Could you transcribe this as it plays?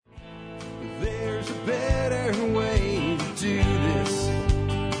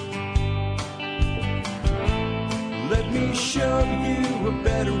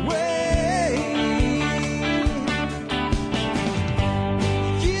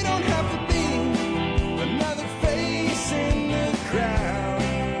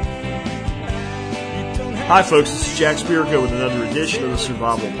Hi, folks. This is Jack Spirko with another edition of the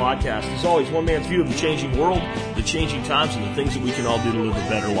Survival Podcast. As always, one man's view of the changing world, the changing times, and the things that we can all do to live a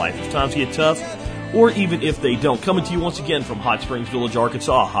better life. If times get tough, or even if they don't. Coming to you once again from Hot Springs Village,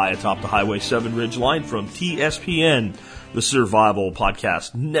 Arkansas, high atop the Highway 7 Ridge Line from TSPN, the Survival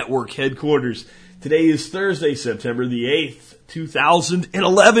Podcast Network headquarters. Today is Thursday, September the 8th,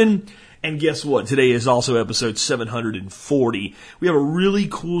 2011. And guess what? Today is also episode 740. We have a really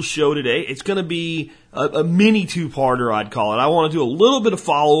cool show today. It's going to be a mini two-parter, I'd call it. I want to do a little bit of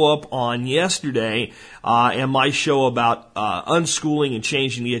follow-up on yesterday and my show about unschooling and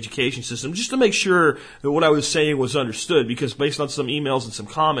changing the education system, just to make sure that what I was saying was understood, because based on some emails and some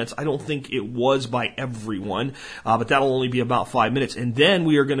comments, I don't think it was by everyone, but that'll only be about 5 minutes. And then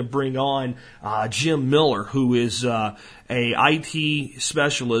we are going to bring on Jim Miller, who is a IT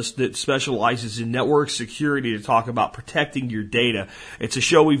specialist that specializes in network security, to talk about protecting your data. It's a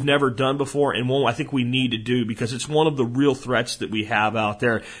show we've never done before, and one I think we need to do because it's one of the real threats that we have out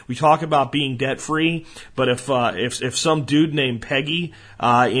there. We talk about being debt free, but if some dude named Peggy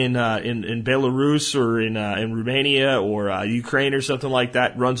in Belarus or in Romania or Ukraine or something like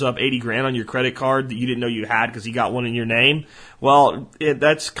that runs up 80 grand on your credit card that you didn't know you had because he got one in your name, well,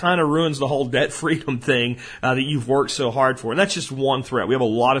 that's kind of ruins the whole debt freedom thing that you've worked so hard for. And that's just one threat. We have a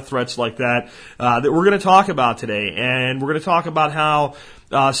lot of threats like that that we're going to talk about today. And we're going to talk about how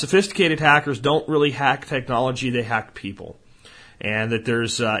sophisticated hackers don't really hack technology, they hack people. And that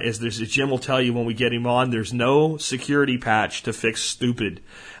there's, as Jim will tell you when we get him on, there's no security patch to fix stupid.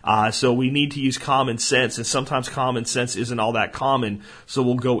 So we need to use common sense, and sometimes common sense isn't all that common, so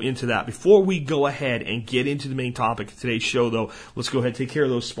we'll go into that. Before we go ahead and get into the main topic of today's show, though, let's go ahead and take care of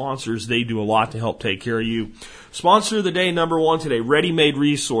those sponsors. They do a lot to help take care of you. Sponsor of the day, number one today, Ready Made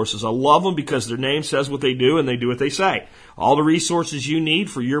Resources. I love them because their name says what they do, and they do what they say. All the resources you need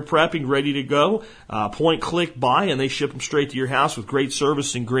for your prepping, ready to go, point, click, buy, and they ship them straight to your house with great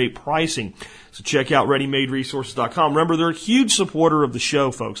service and great pricing. So check out ReadyMadeResources.com. Remember, they're a huge supporter of the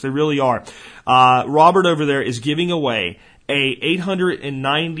show, folks. They really are. Robert over there is giving away a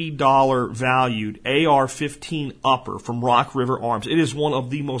 $890 valued AR-15 upper from Rock River Arms. It is one of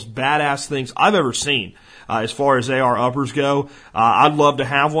the most badass things I've ever seen. As far as AR uppers go, I'd love to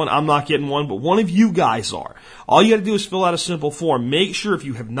have one. I'm not getting one, but one of you guys are. All you got to do is fill out a simple form. Make sure if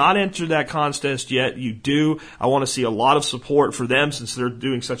you have not entered that contest yet, you do. I want to see a lot of support for them since they're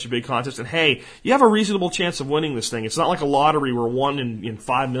doing such a big contest. And hey, you have a reasonable chance of winning this thing. It's not like a lottery where 1 in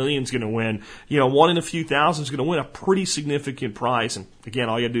 5 million is going to win. 1 in a few thousand is going to win a pretty significant prize. And again,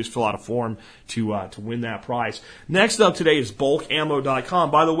 all you got to do is fill out a form to win that prize. Next up today is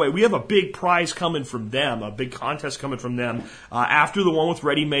bulkammo.com. By the way, we have a big prize coming from them, a big contest coming from them after the one with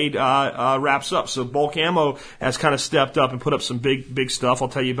Ready Made wraps up. So Bulk Ammo has kind of stepped up and put up some big stuff. I'll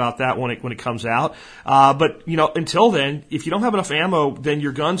tell you about that when it comes out. But until then, if you don't have enough ammo, then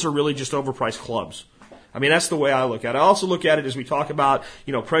your guns are really just overpriced clubs. I mean, that's the way I look at it. I also look at it as we talk about,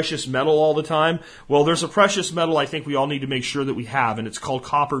 precious metal all the time. Well, there's a precious metal I think we all need to make sure that we have, and it's called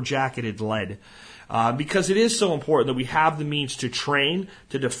copper jacketed lead. Because it is so important that we have the means to train,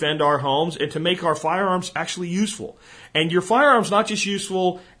 to defend our homes, and to make our firearms actually useful. And your firearm's not just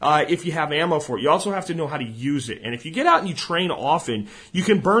useful if you have ammo for it. You also have to know how to use it. And if you get out and you train often, you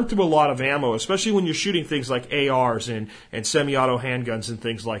can burn through a lot of ammo, especially when you're shooting things like ARs and semi-auto handguns and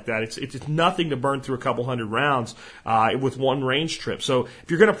things like that. It's nothing to burn through a couple hundred rounds with one range trip. So if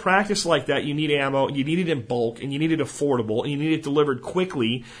you're going to practice like that, you need ammo, you need it in bulk, and you need it affordable, and you need it delivered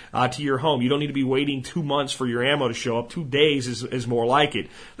quickly to your home. You don't need to be waiting 2 months for your ammo to show up. 2 days is more like it.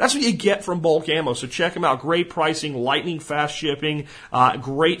 That's what you get from Bulk Ammo. So check them out. Great pricing, lightning fast shipping,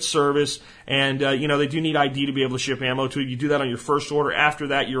 great service, and they do need ID to be able to ship ammo to you. You do that on your first order. After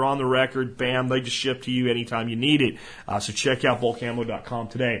that, you're on the record. Bam, they just ship to you anytime you need it. So check out bulkammo.com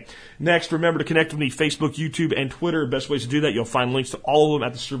today. Next, remember to connect with me, Facebook, YouTube, and Twitter. Best ways to do that, you'll find links to all of them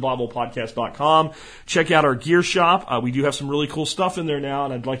at thesurvivalpodcast.com. Check out our gear shop. We do have some really cool stuff in there now,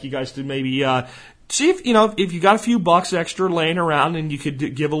 and I'd like you guys to maybe see if you got a few bucks extra laying around and you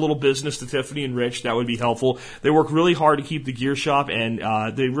could give a little business to Tiffany and Rich, that would be helpful. They work really hard to keep the gear shop, and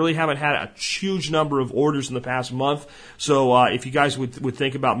they really haven't had a huge number of orders in the past month. So if you guys would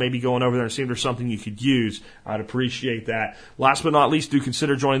think about maybe going over there and seeing if there's something you could use, I'd appreciate that. Last but not least, do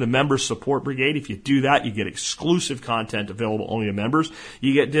consider joining the Members Support Brigade. If you do that, you get exclusive content available only to members.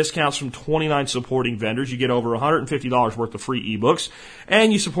 You get discounts from 29 supporting vendors. You get over $150 worth of free ebooks,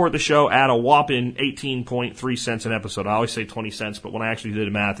 and you support the show at a whopping 18.3 cents an episode. I always say 20 cents, but when I actually did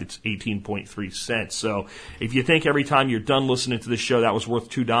the math, it's 18.3 cents. So if you think every time you're done listening to this show that was worth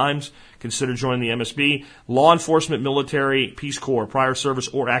 2 dimes, consider joining the MSB. Law enforcement, military, Peace Corps, prior service,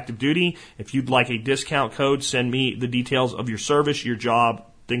 or active duty. If you'd like a discount code, send me the details of your service, your job,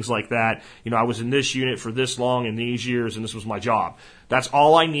 things like that. I was in this unit for this long in these years, and this was my job. That's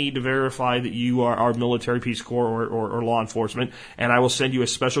all I need to verify that you are military, Peace Corps, or law enforcement, and I will send you a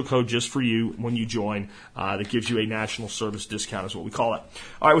special code just for you when you join that gives you a national service discount, is what we call it.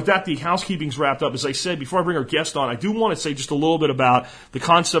 All right, with that, the housekeeping's wrapped up. As I said, before I bring our guest on, I do want to say just a little bit about the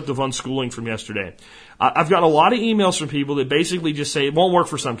concept of unschooling from yesterday. I've got a lot of emails from people that basically just say it won't work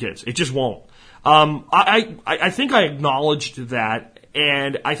for some kids. It just won't. I think I acknowledged that,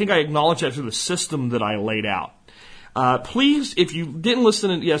 and I think I acknowledged that through the system that I laid out. Please, if you didn't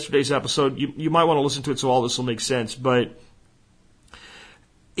listen to yesterday's episode, you might want to listen to it so all this will make sense. But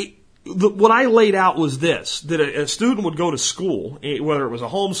what I laid out was this, that a student would go to school, whether it was a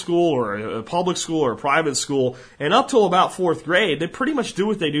home school or a public school or a private school, and up till about 4th grade, they pretty much do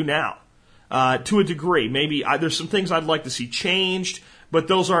what they do now, to a degree. Maybe there's some things I'd like to see changed, but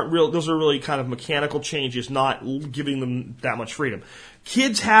those aren't real. Those are really kind of mechanical changes, not giving them that much freedom.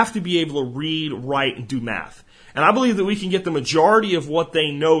 Kids have to be able to read, write, and do math. And I believe that we can get the majority of what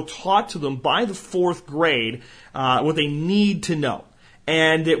they know taught to them by the 4th grade, what they need to know.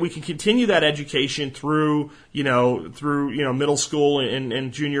 And that we can continue that education through middle school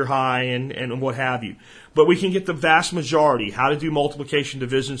and junior high and what have you. But we can get the vast majority, how to do multiplication,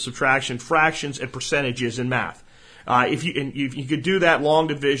 division, subtraction, fractions, and percentages in math. If you could do that, long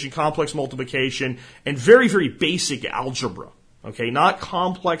division, complex multiplication, and very, very basic algebra. Okay, not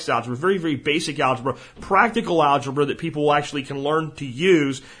complex algebra, very, very basic algebra, practical algebra that people actually can learn to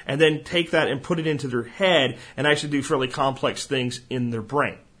use and then take that and put it into their head and actually do fairly complex things in their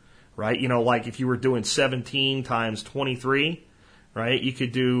brain, right? Like if you were doing 17 times 23, right? You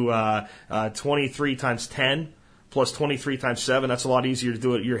could do 23 times 10 plus 23 times 7. That's a lot easier to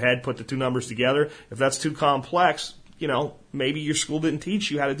do it in your head, put the two numbers together. If that's too complex, maybe your school didn't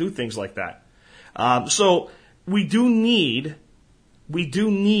teach you how to do things like that. So we do need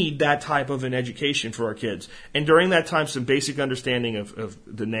that type of an education for our kids. And during that time, some basic understanding of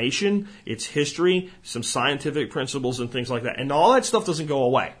the nation, its history, some scientific principles and things like that. And all that stuff doesn't go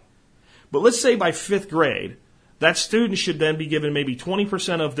away. But let's say by 5th grade, that student should then be given maybe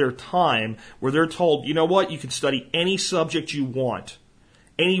 20% of their time where they're told, you know what, you can study any subject you want,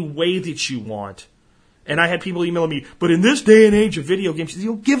 any way that you want. And I had people emailing me, but in this day and age of video games,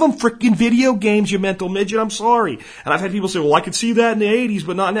 give them frickin' video games, you mental midget, I'm sorry. And I've had people say, well, I could see that in the 80s,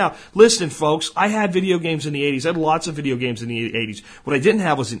 but not now. Listen, folks, I had video games in the 80s. I had lots of video games in the 80s. What I didn't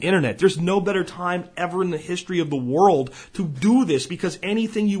have was an internet. There's no better time ever in the history of the world to do this, because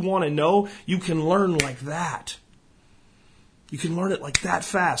anything you want to know, you can learn like that. You can learn it like that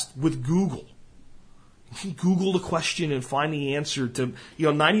fast with Google. You can Google the question and find the answer to,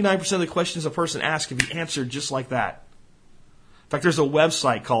 99% of the questions a person asks can be answered just like that. In fact, there's a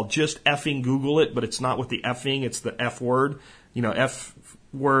website called Just Effing Google It, but it's not with the effing, it's the F word, F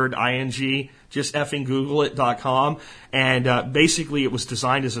word, ing, justeffinggoogleit.com. And basically it was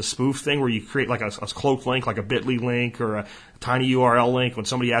designed as a spoof thing where you create like a cloaked link, like a bit.ly link or a tiny URL link when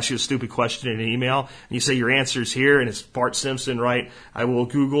somebody asks you a stupid question in an email, and you say your answer's here, and it's Bart Simpson, right? I will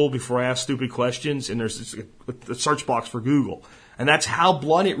Google before I ask stupid questions, and there's a search box for Google. And that's how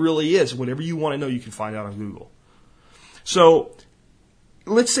blunt it really is. Whatever you want to know, you can find out on Google. So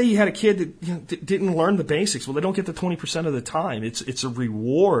let's say you had a kid that didn't learn the basics. Well, they don't get the 20% of the time. It's a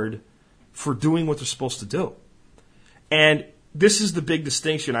reward for doing what they're supposed to do. And this is the big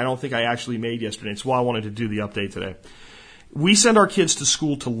distinction I don't think I actually made yesterday. It's why I wanted to do the update today. We send our kids to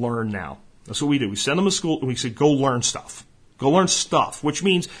school to learn now. That's what we do. We send them to school and we say, go learn stuff. Go learn stuff, which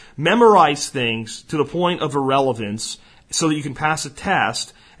means memorize things to the point of irrelevance so that you can pass a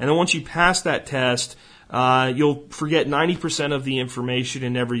test. And then once you pass that test, you'll forget 90% of the information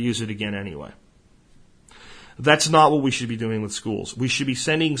and never use it again anyway. That's not what we should be doing with schools. We should be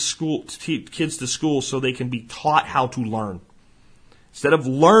sending kids to school so they can be taught how to learn. Instead of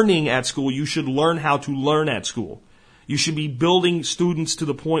learning at school, you should learn how to learn at school. You should be building students to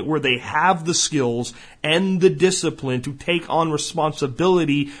the point where they have the skills and the discipline to take on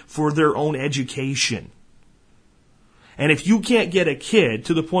responsibility for their own education. And if you can't get a kid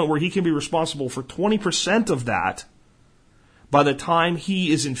to the point where he can be responsible for 20% of that, by the time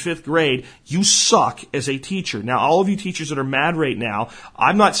he is in 5th grade, you suck as a teacher. Now, all of you teachers that are mad right now,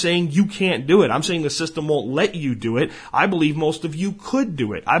 I'm not saying you can't do it. I'm saying the system won't let you do it. I believe most of you could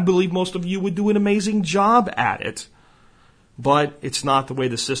do it. I believe most of you would do an amazing job at it. But it's not the way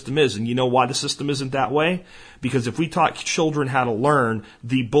the system is. And you know why the system isn't that way? Because if we taught children how to learn,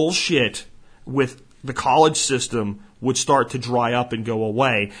 the bullshit with the college system would start to dry up and go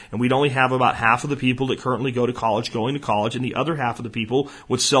away. And we'd only have about half of the people that currently go to college going to college, and the other half of the people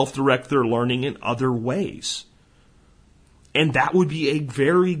would self-direct their learning in other ways. And that would be a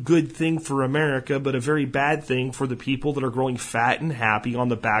very good thing for America, but a very bad thing for the people that are growing fat and happy on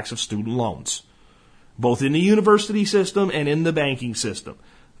the backs of student loans, both in the university system and in the banking system.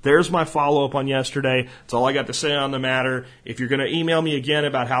 There's my follow-up on yesterday. That's all I got to say on the matter. If you're going to email me again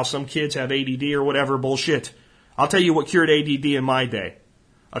about how some kids have ADD or whatever bullshit, I'll tell you what cured ADD in my day.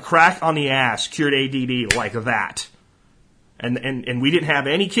 A crack on the ass cured ADD like that. And we didn't have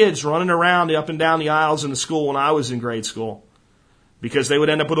any kids running around up and down the aisles in the school when I was in grade school, because they would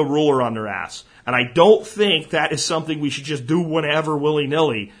end up with a ruler on their ass. And I don't think that is something we should just do whenever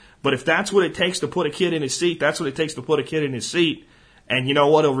willy-nilly. But if that's what it takes to put a kid in his seat, that's what it takes to put a kid in his seat. And you know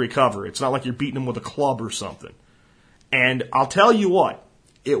what? He'll recover. It's not like you're beating him with a club or something. And I'll tell you what,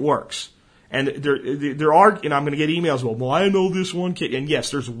 it works. And there are, and I'm going to get emails, well, I know this one kid. And yes,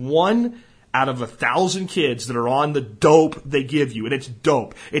 there's 1 out of 1,000 kids that are on the dope they give you. And it's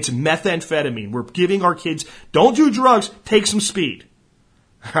dope. It's methamphetamine. We're giving our kids, don't do drugs, take some speed.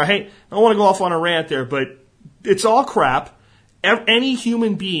 All right? I don't want to go off on a rant there, but it's all crap. Any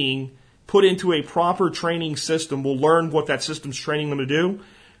human being put into a proper training system will learn what that system's training them to do.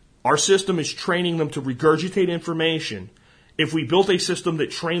 Our system is training them to regurgitate information. If we built a system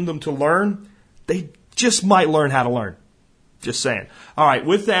that trained them to learn, they just might learn how to learn. Just saying. All right,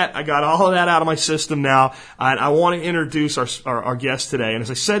 with that, I got all of that out of my system now, and I want to introduce our guest today. And as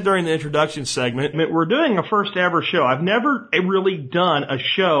I said during the introduction segment, we're doing a first ever show. I've never really done a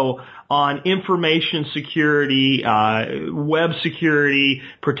show on information security, web security,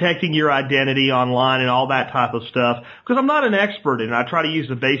 protecting your identity online and all that type of stuff, because I'm not an expert in it. I try to use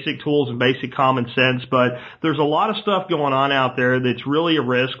the basic tools and basic common sense, but there's a lot of stuff going on out there that's really a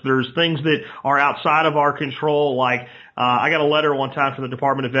risk. There's things that are outside of our control, like I got a letter one time from the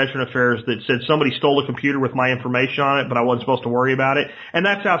Department of Veteran Affairs that said somebody stole a computer with my information on it, but I wasn't supposed to worry about it. And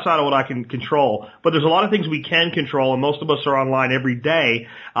that's outside of what I can control. But there's a lot of things we can control, and most of us are online every day.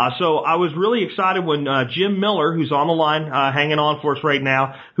 So I was really excited when Jim Miller, who's on the line, hanging on for us right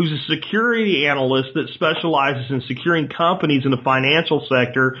now, who's a security analyst that specializes in securing companies in the financial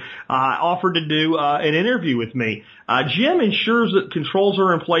sector, offered to do an interview with me. Jim ensures that controls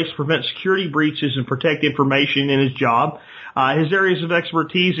are in place to prevent security breaches and protect information in his job. His areas of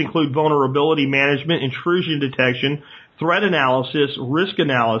expertise include vulnerability management, intrusion detection, threat analysis, risk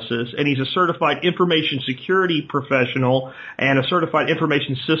analysis, and he's a certified information security professional and a certified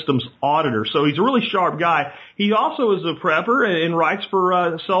information systems auditor. So he's a really sharp guy. He also is a prepper and writes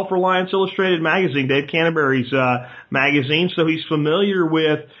for Self-Reliance Illustrated magazine, Dave Canterbury's magazine. So he's familiar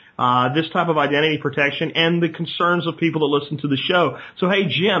with this type of identity protection and the concerns of people that listen to the show. So, hey,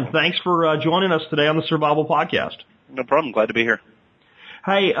 Jim, thanks for joining us today on the Survival Podcast. No problem. Glad to be here.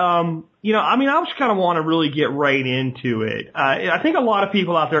 Hey, I just kind of want to really get right into it. I think a lot of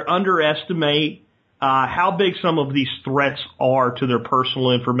people out there underestimate how big some of these threats are to their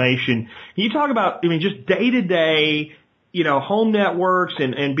personal information. Can you talk about, just day-to-day, home networks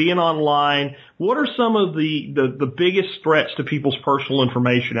and being online? What are some of the biggest threats to people's personal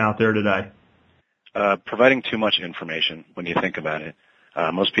information out there today? Providing too much information when you think about it.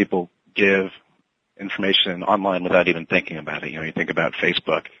 Most people give information online without even thinking about it. You think about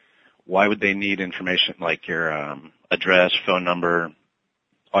Facebook. Why would they need information like your address, phone number,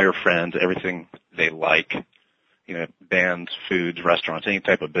 all your friends, everything they like, bands, foods, restaurants, any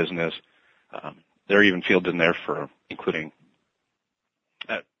type of business? There are even fields in there for including,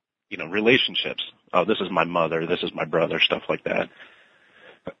 relationships. Oh, this is my mother, this is my brother, stuff like that.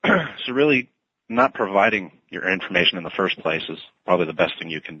 So really not providing your information in the first place is probably the best thing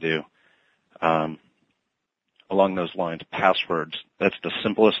you can do. Along those lines, passwords, that's the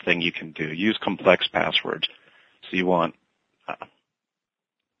simplest thing you can do. Use complex passwords. So you want,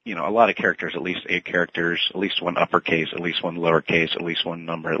 a lot of characters, at least 8 characters, at least one uppercase, at least one lowercase, at least one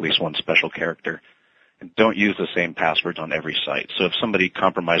number, at least one special character. And don't use the same passwords on every site. So if somebody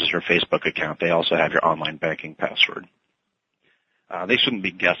compromises your Facebook account, they also have your online banking password. They shouldn't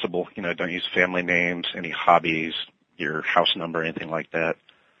be guessable. Don't use family names, any hobbies, your house number, anything like that.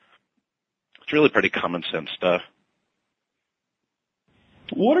 It's really pretty common sense stuff.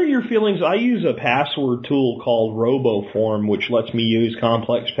 What are your feelings? I use a password tool called RoboForm, which lets me use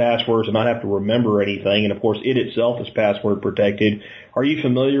complex passwords and not have to remember anything. And, of course, it itself is password protected. Are you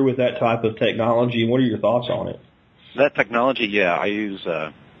familiar with that type of technology? What are your thoughts on it? That technology, yeah.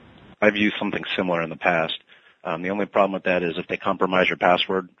 I've used something similar in the past. The only problem with that is if they compromise your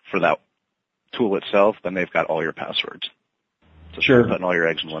password for that tool itself, then they've got all your passwords. So sure. Putting all your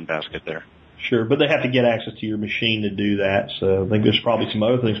eggs in one basket there. Sure, but they have to get access to your machine to do that. So I think there's probably some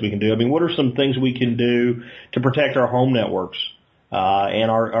other things we can do. I mean, what are some things we can do to protect our home networks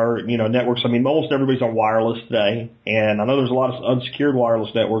and our networks? I mean, almost everybody's on wireless today, and I know there's a lot of unsecured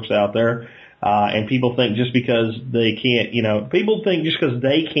wireless networks out there. And people think just because they can't, people think just because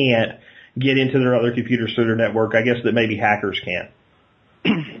they can't get into their other computers through their network, I guess that maybe hackers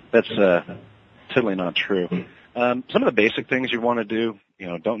can. That's totally not true. Some of the basic things you want to do,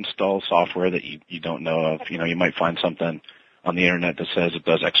 don't install software that you don't know of. You might find something on the internet that says it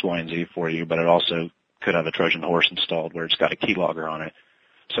does X, Y, and Z for you, but it also could have a Trojan horse installed where it's got a keylogger on it.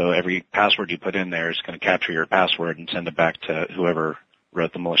 So every password you put in there is going to capture your password and send it back to whoever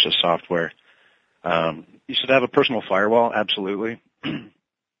wrote the malicious software. You should have a personal firewall, absolutely.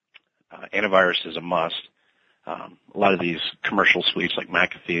 Antivirus is a must. A lot of these commercial suites like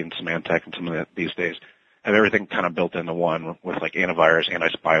McAfee and Symantec and some of these days have everything kind of built into one with like antivirus,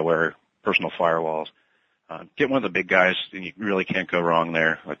 anti-spyware, personal firewalls. Get one of the big guys, and you really can't go wrong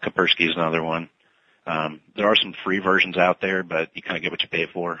there. Like Kaspersky is another one. There are some free versions out there, but you kind of get what you pay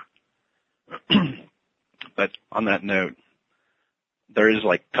for. But on that note, there is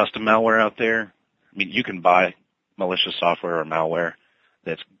like custom malware out there. I mean, you can buy malicious software or malware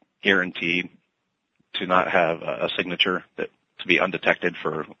that's guaranteed to not have a signature to be undetected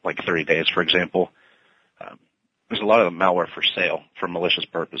for like 30 days, for example. There's a lot of malware for sale for malicious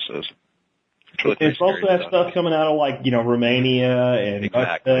purposes. There's also that stuff coming out of like, Romania and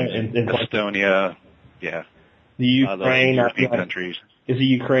exactly. and Estonia, yeah. The Ukraine, the European countries. As a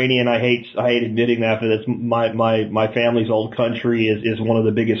Ukrainian, I hate admitting that, but it's my family's old country is one of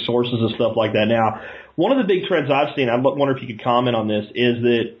the biggest sources of stuff like that. Now, one of the big trends I've seen, I wonder if you could comment on this, is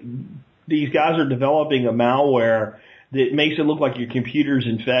that these guys are developing a malware that makes it look like your computer's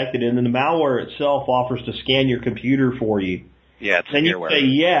infected, and then the malware itself offers to scan your computer for you. Yeah, it's then you say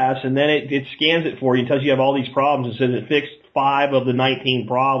yes, and then it scans it for you and tells you have all these problems and says it fixed 5 of the 19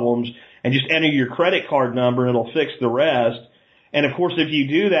 problems, and just enter your credit card number and it'll fix the rest. And of course, if you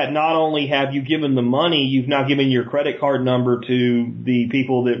do that, not only have you given the money, you've now given your credit card number to the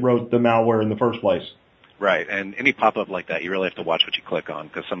people that wrote the malware in the first place. Right, and any pop-up like that, you really have to watch what you click on,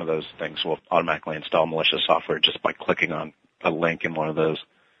 because some of those things will automatically install malicious software just by clicking on a link in one of those.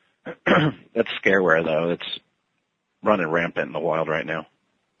 That's scareware, though. It's running rampant in the wild right now.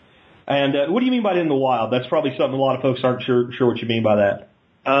 And what do you mean by in the wild? That's probably something a lot of folks aren't sure what you mean by that.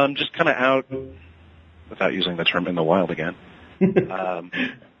 Just kind of out, without using the term in the wild again.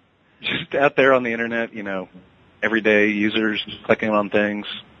 Just out there on the internet, everyday users clicking on things,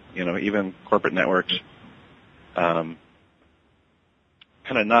 even corporate networks. Kind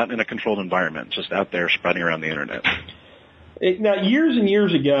of not in a controlled environment, just out there spreading around the internet. Now, years and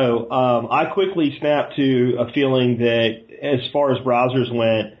years ago, I quickly snapped to a feeling that as far as browsers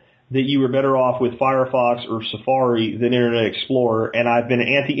went, that you were better off with Firefox or Safari than Internet Explorer, and I've been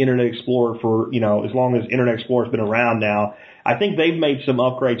anti-Internet Explorer for, as long as Internet Explorer's been around now. I think they've made some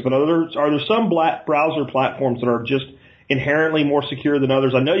upgrades, but are there some browser platforms that are just inherently more secure than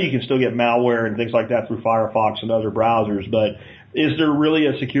others? I know you can still get malware and things like that through Firefox and other browsers, but is there really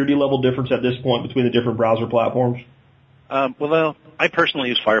a security level difference at this point between the different browser platforms? Well, I personally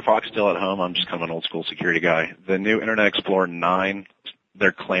use Firefox still at home. I'm just kind of an old school security guy. The new Internet Explorer 9,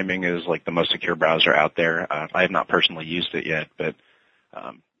 they're claiming is like the most secure browser out there. I have not personally used it yet, but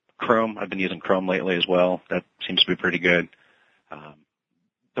Chrome, I've been using Chrome lately as well. That seems to be pretty good.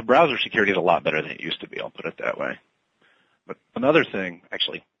 The browser security is a lot better than it used to be, I'll put it that way. But another thing,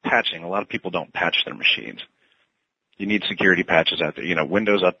 actually, patching. A lot of people don't patch their machines. You need security patches out there.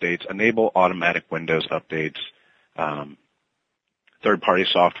 Windows updates, enable automatic Windows updates. Third-party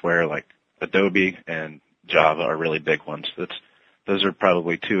software like Adobe and Java are really big ones. Those are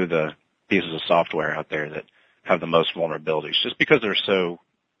probably two of the pieces of software out there that have the most vulnerabilities, just because they're so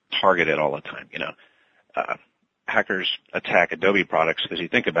targeted all the time. Hackers attack Adobe products because you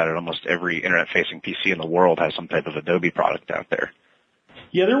think about it, almost every internet-facing PC in the world has some type of Adobe product out there.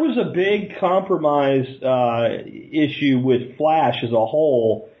 Yeah, there was a big compromise issue with Flash as a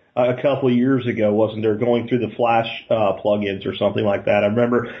whole a couple of years ago, wasn't there, going through the Flash plugins or something like that. I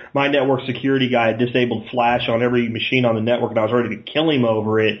remember my network security guy had disabled Flash on every machine on the network, and I was ready to kill him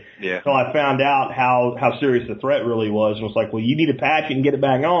over it. Yeah. So I found out how serious the threat really was, and was like, well, you need to patch it and get it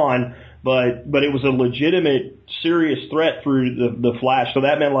back on. But it was a legitimate, serious threat through the Flash. So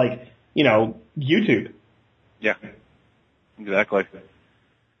that meant YouTube. Yeah, exactly.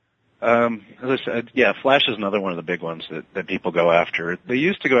 As I said, yeah, Flash is another one of the big ones that people go after. They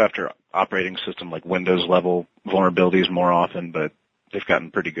used to go after operating system like Windows level vulnerabilities more often, but they've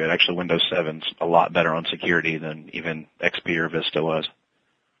gotten pretty good. Actually, Windows 7's a lot better on security than even XP or Vista was.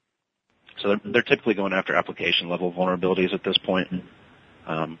 So they're typically going after application level vulnerabilities at this point.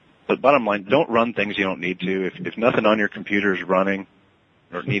 But bottom line, don't run things you don't need to. If nothing on your computer is running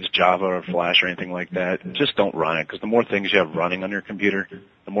or it needs Java or Flash or anything like that, just don't run it, because the more things you have running on your computer,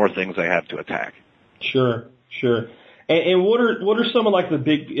 the more things they have to attack. Sure. And what are some of like the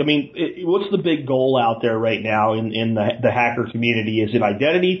big, what's the big goal out there right now in the hacker community? Is it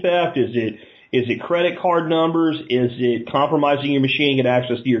identity theft? Is it credit card numbers? Is it compromising your machine to get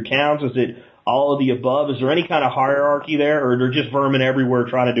access to your accounts? Is it all of the above? Is there any kind of hierarchy there, or they're just vermin everywhere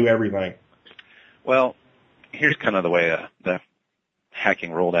trying to do everything? Well, here's kind of the way the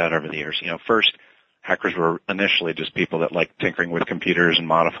hacking rolled out over the years. First, hackers were initially just people that liked tinkering with computers and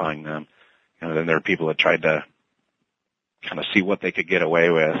modifying them. Then there were people that tried to kind of see what they could get away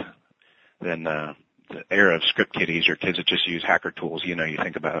with. Then the era of script kiddies, or kids that just use hacker tools. You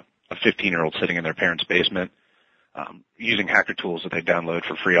think about a 15-year-old sitting in their parents' basement, using hacker tools that they download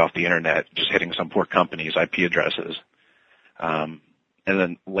for free off the internet, just hitting some poor company's IP addresses. And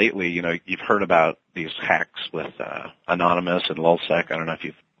then lately, you've heard about these hacks with Anonymous and LulzSec. I don't know if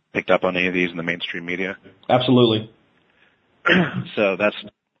you've picked up on any of these in the mainstream media. Absolutely. So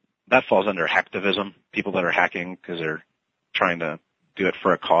that falls under hacktivism, people that are hacking because they're trying to do it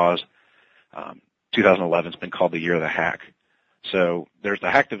for a cause. 2011 has been called the year of the hack. So there's the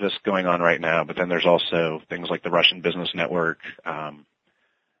hacktivists going on right now, but then there's also things like the Russian Business Network.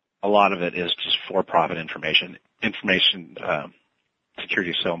 A lot of it is just for-profit information. Information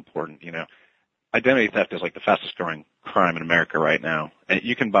security is so important. Identity theft is like the fastest growing crime in America right now. And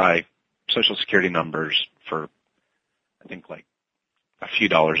you can buy social security numbers for, I think, like a few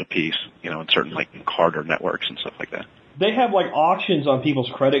dollars a piece, in certain like card or networks and stuff like that. They have like auctions on people's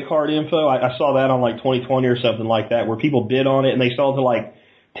credit card info. I saw that on like 2020 or something like that, where people bid on it and they sell it to like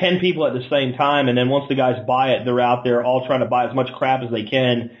 10 people at the same time. And then once the guys buy it, they're out there all trying to buy as much crap as they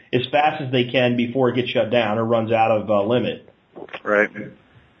can, as fast as they can before it gets shut down or runs out of limit. Right.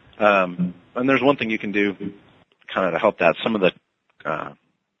 And there's one thing you can do kind of to help that. Some of the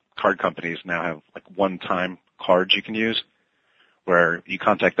card companies now have like one-time cards you can use where you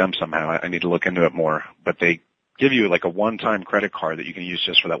contact them somehow. I need to look into it more. But they give you like a one-time credit card that you can use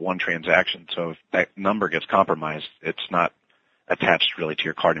just for that one transaction. So if that number gets compromised, it's not attached really to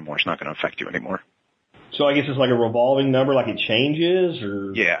your card anymore. It's not going to affect you anymore. So I guess it's like a revolving number, like it changes,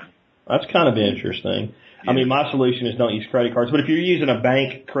 or? Yeah. That's kind of interesting. Yeah. My solution is don't use credit cards. But if you're using a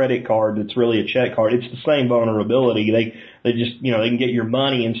bank credit card that's really a check card, it's the same vulnerability. They just, they can get your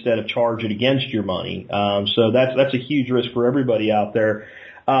money instead of charge it against your money. So that's a huge risk for everybody out there.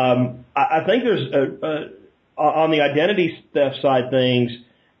 I think there's on the identity theft side things,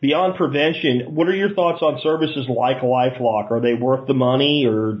 beyond prevention, what are your thoughts on services like LifeLock? Are they worth the money,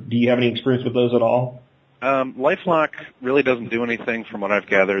 or do you have any experience with those at all? LifeLock really doesn't do anything from what I've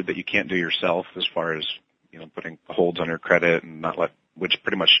gathered that you can't do yourself, as far as, putting holds on your credit and which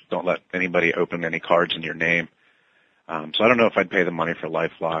pretty much don't let anybody open any cards in your name. So I don't know if I'd pay the money for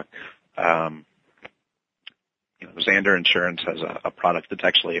LifeLock. Xander Insurance has a product that's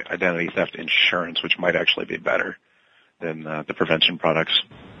actually identity theft insurance, which might actually be better than the prevention products.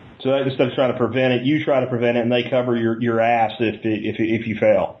 So instead of trying to prevent it, you try to prevent it, and they cover your ass if you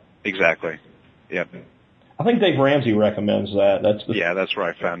fail. Exactly. Yep. I think Dave Ramsey recommends that. That's where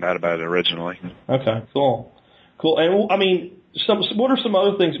I found out about it originally. Okay, cool. And what are some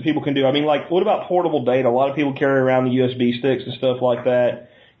other things that people can do? What about portable data? A lot of people carry around the USB sticks and stuff like that.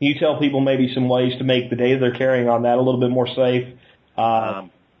 Can you tell people maybe some ways to make the data they're carrying on that a little bit more safe?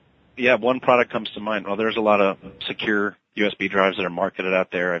 One product comes to mind. Well, there's a lot of secure USB drives that are marketed out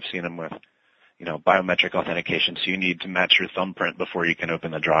there. I've seen them with, biometric authentication. So you need to match your thumbprint before you can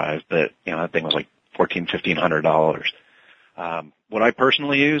open the drive. But, that thing was like $1,400. What I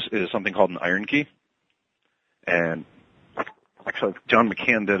personally use is something called an iron key. And actually, John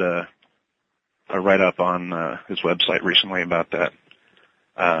McCann did a write-up on his website recently about that.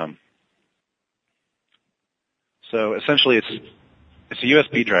 So essentially it's a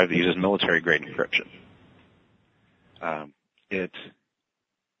USB drive that uses military-grade encryption.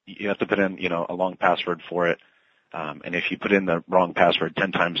 You have to put in, a long password for it. And if you put in the wrong password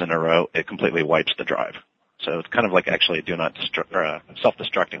 10 times in a row, it completely wipes the drive. So it's kind of like actually a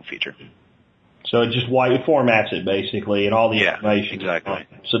self-destructing feature. So it just formats it basically and all the information. Exactly.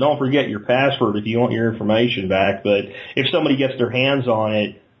 So don't forget your password if you want your information back. But if somebody gets their hands on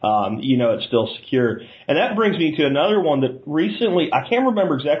it, it's still secure. And that brings me to another one that recently, I can't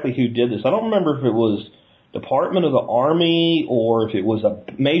remember exactly who did this. I don't remember if it was Department of the Army or if it was a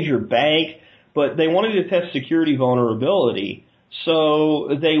major bank, but they wanted to test security vulnerability. So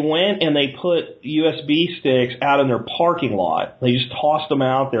they went and they put USB sticks out in their parking lot. They just tossed them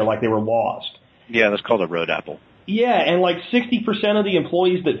out there like they were lost. Yeah, that's called a road apple. Yeah, and like 60% of the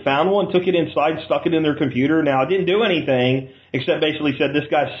employees that found one took it inside, stuck it in their computer. Now, it didn't do anything except basically said, this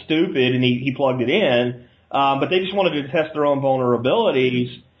guy's stupid, and he plugged it in. But they just wanted to test their own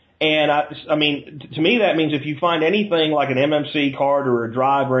vulnerabilities. And I mean, to me, that means if you find anything like an MMC card or a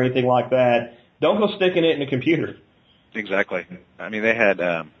drive or anything like that, don't go sticking it in a computer. Exactly. I mean, they had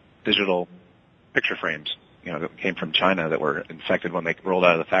digital picture frames, that came from China that were infected when they rolled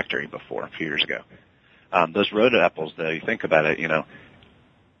out of the factory before a few years ago. Those road apples, though, you think about it,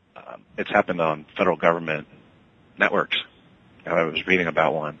 it's happened on federal government networks. I was reading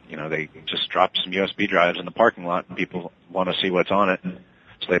about one. They just dropped some USB drives in the parking lot, and people want to see what's on it,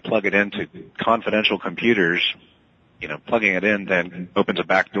 so they plug it into confidential computers. Plugging it in then opens a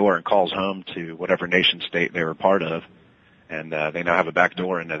back door and calls home to whatever nation state they were part of, and they now have a back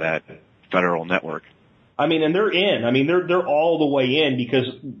door into that federal network. I mean, and they're in. I mean, they're all the way in because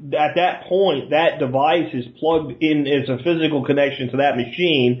at that point, that device is plugged in as a physical connection to that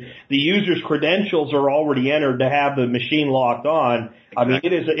machine. The user's credentials are already entered to have the machine locked on. Exactly. I mean,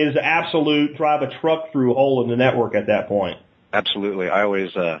 it is absolute drive a truck through hole in the network at that point. Absolutely.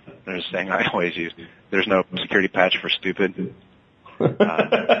 There's a saying I always use. There's no security patch for stupid.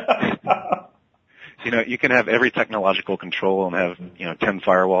 You can have every technological control and have, 10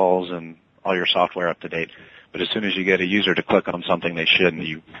 firewalls and all your software up to date. But as soon as you get a user to click on something they shouldn't,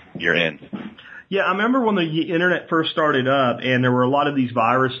 you're in. Yeah, I remember when the internet first started up and there were a lot of these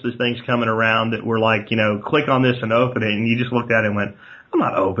viruses things coming around that were like, click on this and open it. And you just looked at it and went, I'm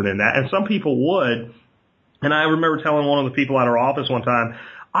not opening that. And some people would. And I remember telling one of the people at our office one time,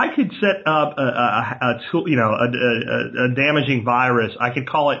 I could set up a damaging virus. I could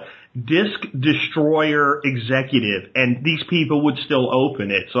call it Disk Destroyer Executive, and these people would still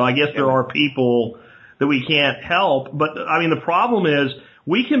open it. So I guess there are people that we can't help. But, I mean, the problem is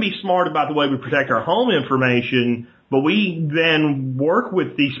we can be smart about the way we protect our home information, but we then work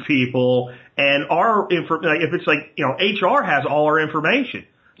with these people, and if it's like, HR has all our information.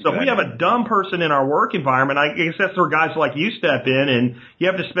 So if we have a dumb person in our work environment, I guess that's where guys like you step in, and you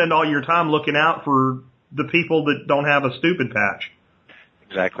have to spend all your time looking out for the people that don't have a stupid patch.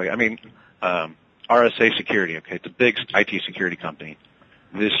 Exactly. I mean, RSA Security, okay, it's a big IT security company.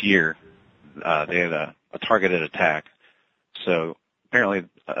 This year, they had a targeted attack. So apparently,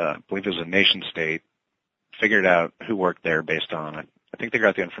 I believe it was a nation state, figured out who worked there based on, I think they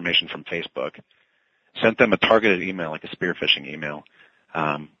got the information from Facebook, sent them a targeted email, like a spear phishing email,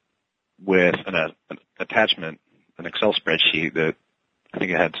 with an attachment, an Excel spreadsheet that I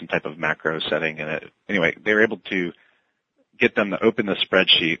think it had some type of macro setting in it. Anyway, they were able to get them to open the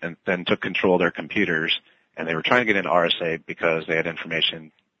spreadsheet and then took control of their computers, and they were trying to get into RSA because they had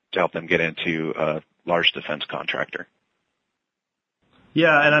information to help them get into a large defense contractor.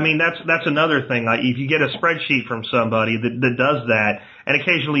 Yeah, and I mean, that's another thing. Like, if you get a spreadsheet from somebody that does that, and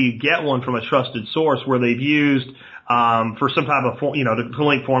occasionally you get one from a trusted source where they've used for some type of, to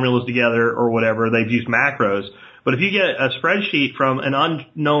link formulas together or whatever, they've used macros. But if you get a spreadsheet from an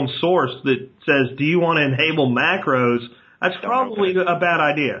unknown source that says, do you want to enable macros, that's probably a bad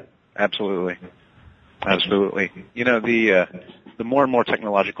idea. Absolutely. Absolutely. The more and more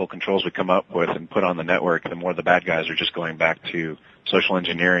technological controls we come up with and put on the network, the more the bad guys are just going back to social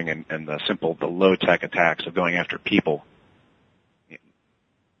engineering and the low-tech attacks of going after people.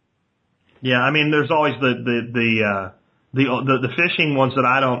 Yeah, I mean, there's always the phishing ones that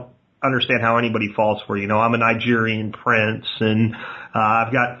I don't understand how anybody falls for. I'm a Nigerian prince, and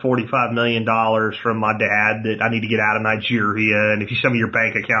I've got $45 million from my dad that I need to get out of Nigeria, and if you send me your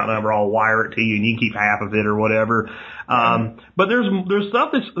bank account number, I'll wire it to you, and you can keep half of it or whatever. But there's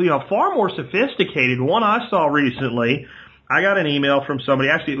stuff that's far more sophisticated. One I saw recently, I got an email from somebody.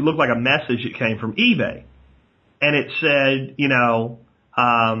 Actually, it looked like a message that came from eBay, and it said,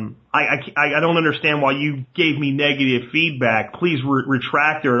 I don't understand why you gave me negative feedback. Please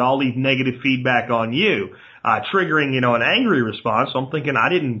retract it, or I'll leave negative feedback on you. Triggering, an angry response. So I'm thinking I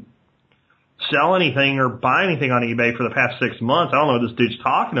didn't sell anything or buy anything on eBay for the past 6 months. I don't know what this dude's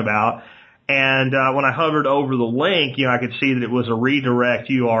talking about. And when I hovered over the link, I could see that it was a redirect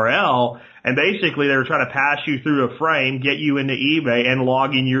URL. And basically they were trying to pass you through a frame, get you into eBay, and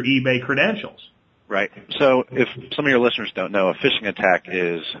log in your eBay credentials. Right. So if some of your listeners don't know, a phishing attack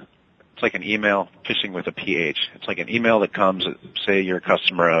it's like an email, phishing with a PH. It's like an email that comes, say you're a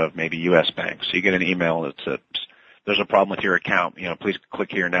customer of maybe U.S. Bank. So you get an email that there's a problem with your account. Please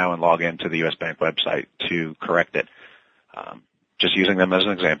click here now and log into the U.S. Bank website to correct it. Just using them as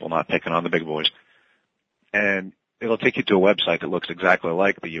an example, not picking on the big boys. And it'll take you to a website that looks exactly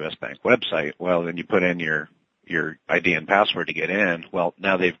like the U.S. Bank website. Well, then you put in your ID and password to get in. Well,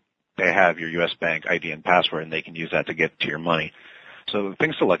 now they have your U.S. Bank ID and password, and they can use that to get to your money. So the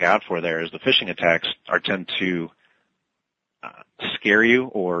things to look out for there is the phishing attacks tend to scare you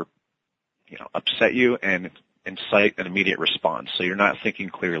or upset you and incite an immediate response. So you're not thinking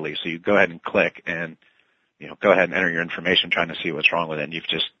clearly. So you go ahead and click and go ahead and enter your information trying to see what's wrong with it, and you've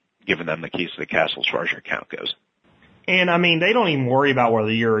just given them the keys to the castle as far as your account goes. And, I mean, they don't even worry about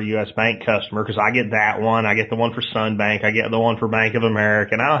whether you're a U.S. Bank customer, because I get that one. I get the one for Sun Bank. I get the one for Bank of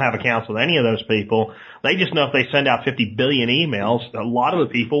America. And I don't have accounts with any of those people. They just know if they send out 50 billion emails, a lot of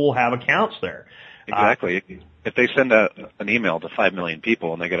the people will have accounts there. Exactly. If they send out an email to 5 million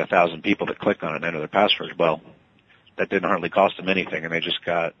people and they get 1,000 people that click on it and enter their password, well, that didn't hardly cost them anything, and they just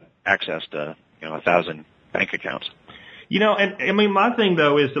got access to 1,000 bank accounts. And I mean, my thing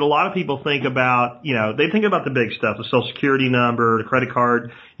though is that a lot of people think about, they think about the big stuff, the social security number, the credit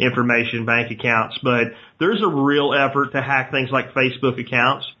card information, bank accounts, but there's a real effort to hack things like Facebook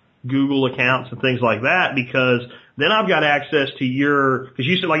accounts, Google accounts, and things like that, because then I've got access to because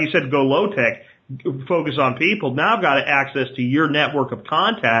you said, like you said, go low tech, focus on people. Now I've got access to your network of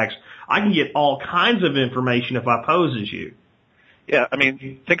contacts. I can get all kinds of information if I pose as you. Yeah, I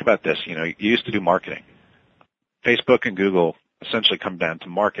mean, think about this. You used to do marketing. Facebook and Google essentially come down to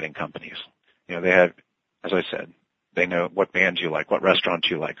marketing companies. They have, as I said, they know what bands you like, what restaurants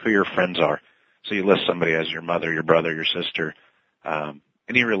you like, who your friends are. So you list somebody as your mother, your brother, your sister,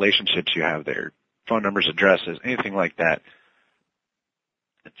 any relationships you have there, phone numbers, addresses, anything like that.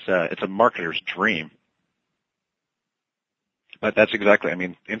 It's a marketer's dream. But that's exactly,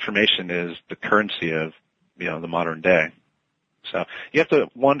 information is the currency of, the modern day. So you have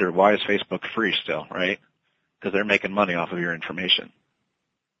to wonder, why is Facebook free still, right? Because they're making money off of your information.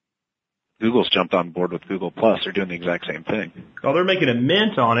 Google's jumped on board with Google Plus. They're doing the exact same thing. Well, they're making a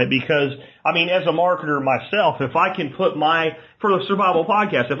mint on it because, as a marketer myself, if I can put for the Survival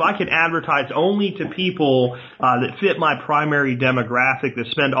Podcast, if I can advertise only to people that fit my primary demographic, that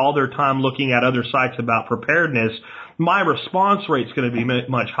spend all their time looking at other sites about preparedness, my response rate's going to be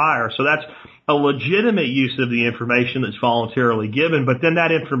much higher. So that's a legitimate use of the information that's voluntarily given, but then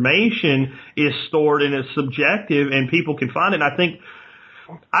that information is stored and it's subjective and people can find it. And I think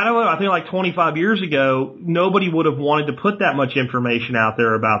like 25 years ago, nobody would have wanted to put that much information out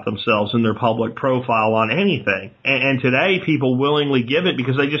there about themselves in their public profile on anything. And today people willingly give it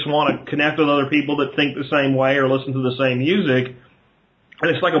because they just want to connect with other people that think the same way or listen to the same music.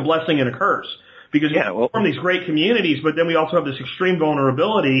 And it's like a blessing and a curse because we form these great communities, but then we also have this extreme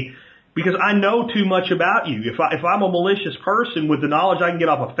vulnerability because I know too much about you. If I'm a malicious person with the knowledge I can get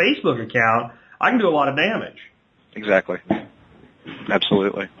off a Facebook account, I can do a lot of damage. Exactly.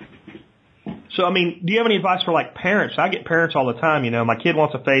 Absolutely. So, do you have any advice for like parents? I get parents all the time, my kid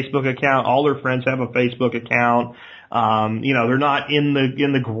wants a Facebook account. All their friends have a Facebook account. They're not in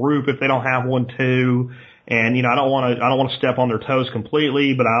the group if they don't have one too. And, I don't want to step on their toes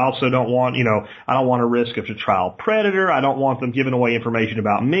completely, but I also don't want, I don't want to risk a child predator. I don't want them giving away information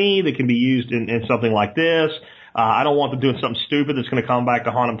about me that can be used in something like this. I don't want them doing something stupid that's going to come back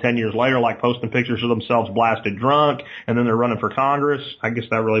to haunt them 10 years later, like posting pictures of themselves blasted drunk, and then they're running for Congress. I guess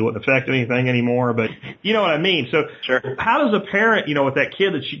that really wouldn't affect anything anymore, but you know what I mean. So sure. How does a parent, with that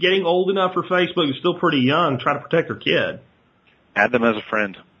kid that's getting old enough for Facebook, is still pretty young, try to protect their kid? Add them as a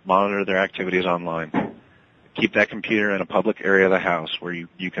friend. Monitor their activities online. Keep that computer in a public area of the house where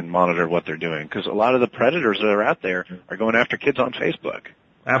you can monitor what they're doing. Because a lot of the predators that are out there are going after kids on Facebook.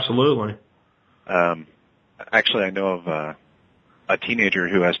 Absolutely. Actually, I know of a teenager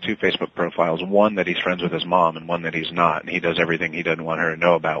who has 2 Facebook profiles, one that he's friends with his mom and one that he's not, and he does everything he doesn't want her to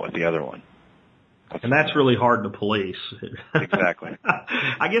know about with the other one. And that's really hard to police. Exactly.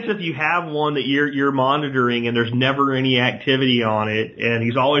 I guess if you have one that you're monitoring and there's never any activity on it and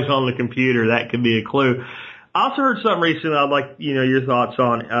he's always on the computer, that could be a clue. I also heard something recently I'd like, your thoughts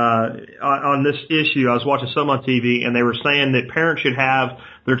on this issue. I was watching some on TV and they were saying that parents should have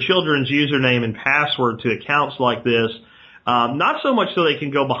their children's username and password to accounts like this, not so much so they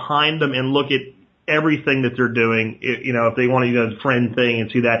can go behind them and look at everything that they're doing, if they want to do the friend thing and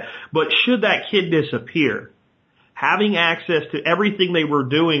see that, but should that kid disappear, having access to everything they were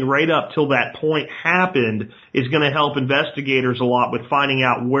doing right up till that point happened is going to help investigators a lot with finding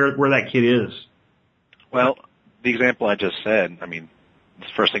out where that kid is. Well, the example I just said, it's the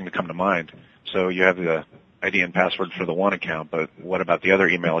first thing to come to mind. So you have the ID and password for the one account, but what about the other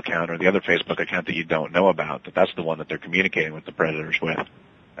email account or the other Facebook account that you don't know about, that's the one that they're communicating with the predators with?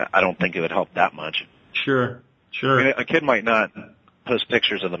 I don't think it would help that much. Sure. I mean, a kid might not post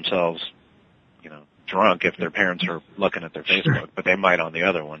pictures of themselves, drunk if their parents are looking at their Facebook, but they might on the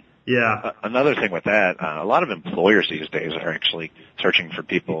other one. Yeah. Another thing with that, a lot of employers these days are actually searching for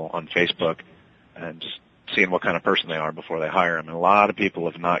people on Facebook and just seeing what kind of person they are before they hire them. And a lot of people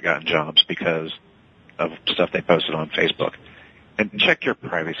have not gotten jobs because of stuff they posted on Facebook. And check your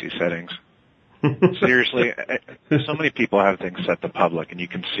privacy settings. Seriously, so many people have things set to public, and you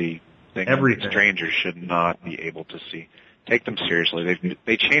can see things that strangers should not be able to see. Take them seriously.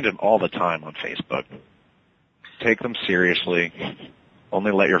 They change them all the time on Facebook. Take them seriously.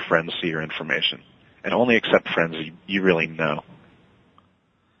 Only let your friends see your information, and only accept friends you really know.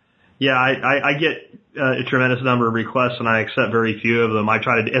 Yeah, I get a tremendous number of requests, and I accept very few of them. I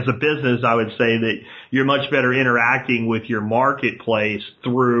try to, as a business, I would say that you're much better interacting with your marketplace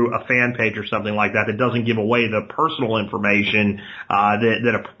through a fan page or something like that doesn't give away the personal information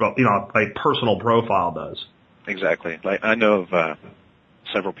that a personal profile does. Exactly. Like, I know of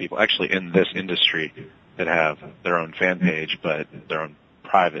several people actually in this industry that have their own fan page, but their own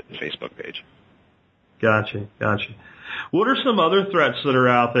private Facebook page. Gotcha. What are some other threats that are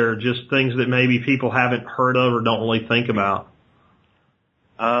out there, just things that maybe people haven't heard of or don't really think about?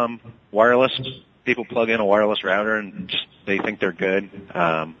 Wireless. People plug in a wireless router and just they think they're good.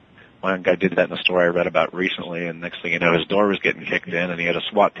 One guy did that in a story I read about recently, and next thing you know, his door was getting kicked in, and he had a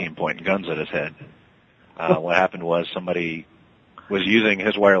SWAT team pointing guns at his head. What happened was somebody was using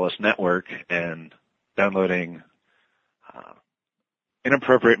his wireless network and downloading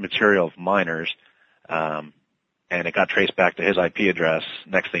inappropriate material of minors, and it got traced back to his IP address.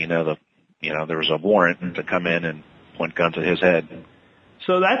 Next thing you know, there was a warrant to come in and point guns at his head.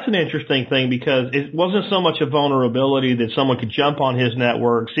 So that's an interesting thing, because it wasn't so much a vulnerability that someone could jump on his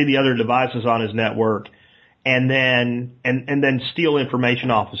network, see the other devices on his network, and then steal information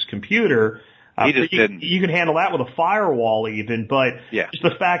off his computer. He just didn't. You can handle that with a firewall even, but just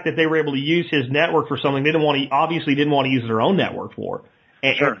the fact that they were able to use his network for something they obviously didn't want to use their own network for,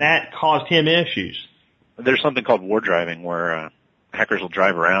 and that caused him issues. There's something called war driving, where hackers will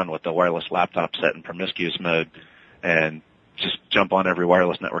drive around with the wireless laptop set in promiscuous mode and just jump on every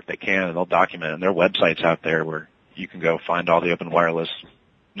wireless network they can, and they'll document it. And there are websites out there where you can go find all the open wireless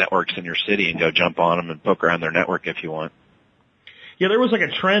networks in your city and go jump on them and poke around their network if you want. Yeah, there was like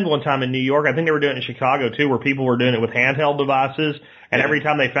a trend one time in New York, I think they were doing it in Chicago too, where people were doing it with handheld devices, and every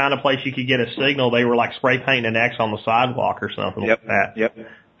time they found a place you could get a signal, they were like spray painting an X on the sidewalk or something like that. Yep.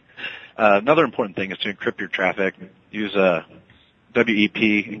 Another important thing is to encrypt your traffic. Use a WEP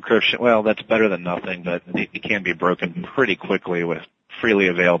encryption. Well, that's better than nothing, but it can be broken pretty quickly with freely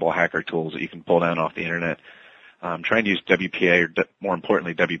available hacker tools that you can pull down off the internet. Try and use WPA, or more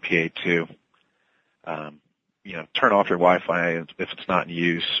importantly, WPA2. Turn off your Wi-Fi if it's not in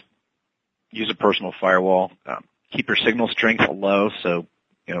use. Use a personal firewall. Keep your signal strength low so,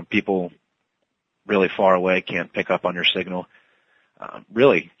 people really far away can't pick up on your signal.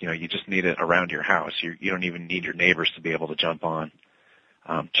 Really, you just need it around your house. You don't even need your neighbors to be able to jump on.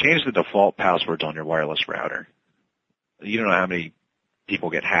 Change the default passwords on your wireless router. You don't know how many people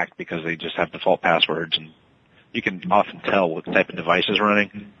get hacked because they just have default passwords, and you can often tell what type of device is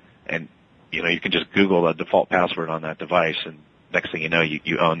running, and you can just Google the default password on that device, and next thing you know,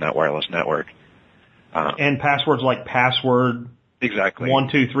 you own that wireless network. And passwords like password, exactly, 1,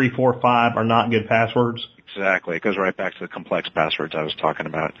 2, 3, 4, 5 are not good passwords. Exactly, it goes right back to the complex passwords I was talking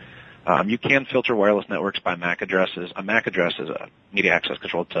about. You can filter wireless networks by MAC addresses. A MAC address is a media access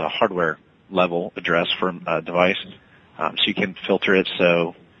control. It's a hardware level address for a device, so you can filter it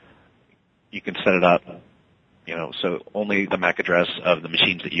so you can set it up. So only the MAC address of the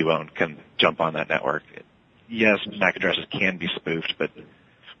machines that you own can jump on that network. Yes, MAC addresses can be spoofed, but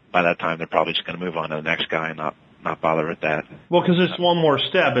by that time they're probably just going to move on to the next guy and not bother with that. Well, because it's one more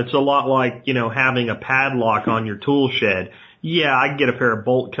step. It's a lot like, having a padlock on your tool shed. Yeah, I can get a pair of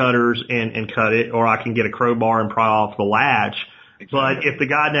bolt cutters and cut it, or I can get a crowbar and pry off the latch. Exactly. But if the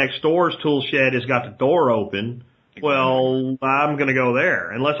guy next door's tool shed has got the door open, well, I'm going to go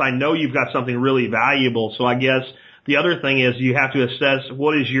there unless I know you've got something really valuable. So I guess the other thing is you have to assess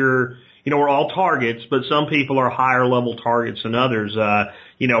what is your, we're all targets, but some people are higher level targets than others.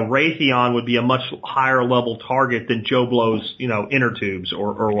 Raytheon would be a much higher level target than Joe Blow's, inner tubes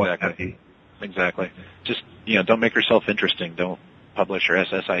or what have you. Exactly. Just, don't make yourself interesting. Don't publish your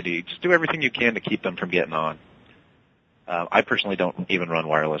SSID. Just do everything you can to keep them from getting on. I personally don't even run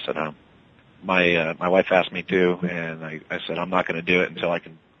wireless at home. My wife asked me to, and I said I'm not going to do it until I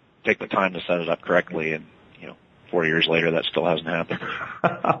can take the time to set it up correctly. And 4 years later, that still hasn't happened.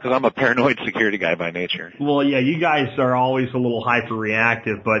 Because I'm a paranoid security guy by nature. Well, yeah, you guys are always a little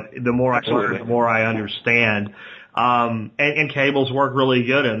hyper-reactive, but the more Absolutely. I learn, the more I understand. And cables work really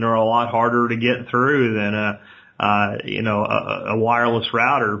good, and they're a lot harder to get through than a wireless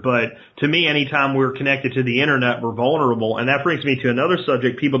router. But to me, anytime we're connected to the internet, we're vulnerable. And that brings me to another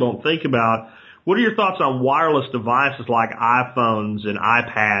subject people don't think about. What are your thoughts on wireless devices like iPhones and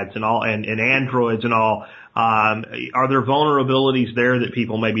iPads and all, and Androids and all? Are there vulnerabilities there that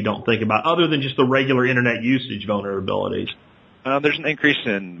people maybe don't think about, other than just the regular internet usage vulnerabilities? There's an increase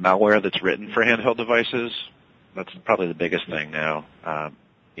in malware that's written for handheld devices. That's probably the biggest thing now.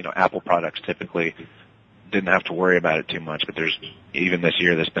 Apple products typically didn't have to worry about it too much, but even this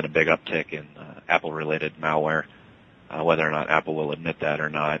year there's been a big uptick in Apple-related malware, whether or not Apple will admit that or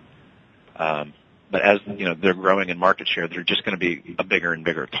not. But as they're growing in market share, they're just going to be a bigger and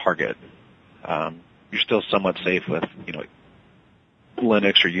bigger target. You're still somewhat safe with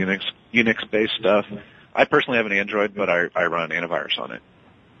Linux or Unix-based stuff. I personally have an Android, but I run antivirus on it.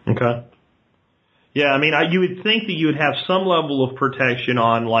 Okay. Yeah, I mean, you would think that you would have some level of protection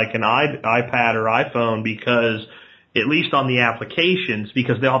on like an iPad or iPhone, because at least on the applications,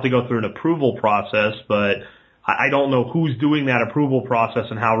 because they'll have to go through an approval process, but I don't know who's doing that approval process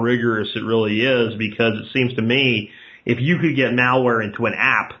and how rigorous it really is, because it seems to me if you could get malware into an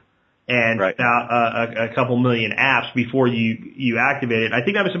app and right. a couple million apps before you activate it, I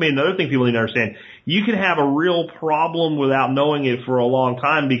think that was another thing people need to understand. You can have a real problem without knowing it for a long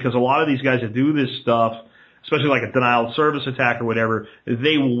time, because a lot of these guys that do this stuff, especially like a denial of service attack or whatever,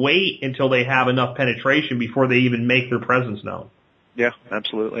 they wait until they have enough penetration before they even make their presence known. Yeah,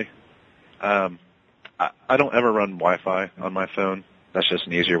 absolutely. I don't ever run Wi-Fi on my phone. That's just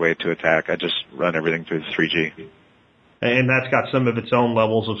an easier way to attack. I just run everything through 3G. And that's got some of its own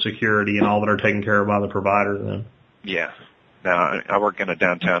levels of security and all that are taken care of by the provider then. Yeah. Now, I work in a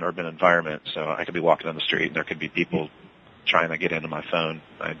downtown urban environment, so I could be walking down the street and there could be people trying to get into my phone.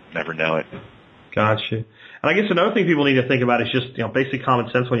 I never know it. Gotcha. And I guess another thing people need to think about is just, basic common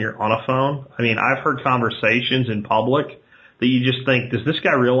sense when you're on a phone. I mean, I've heard conversations in public that you just think, does this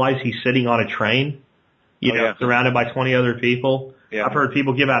guy realize he's sitting on a train? Surrounded by 20 other people. Yeah. I've heard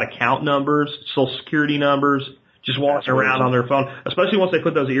people give out account numbers, social security numbers, just walking around on their phone, especially once they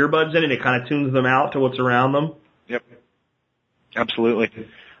put those earbuds in and it kind of tunes them out to what's around them. Yep. Absolutely.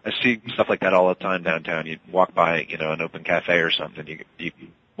 I see stuff like that all the time downtown. You walk by, an open cafe or something. You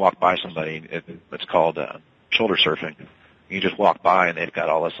walk by somebody, it's called shoulder surfing. You just walk by and they've got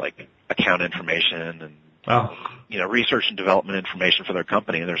all this like account information and research and development information for their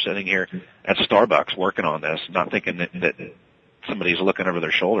company, and they're sitting here at Starbucks working on this, not thinking that somebody's looking over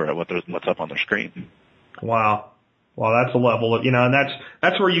their shoulder at what's up on their screen. Wow. Well, that's a level of, and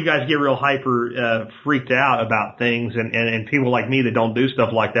that's where you guys get real hyper freaked out about things, and people like me that don't do stuff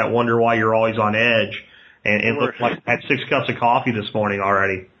like that wonder why you're always on edge and look like I had 6 cups of coffee this morning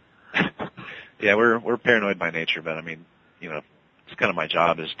already. Yeah, we're paranoid by nature, but I mean, it's kind of my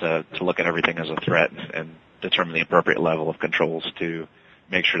job is to look at everything as a threat and determine the appropriate level of controls to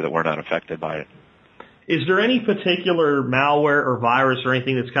make sure that we're not affected by it. Is there any particular malware or virus or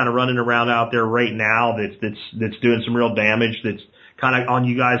anything that's kind of running around out there right now that's doing some real damage that's kind of on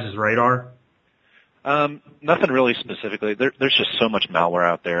you guys' radar? Nothing really specifically. There's just so much malware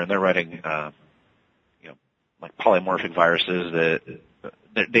out there, and they're writing, like polymorphic viruses that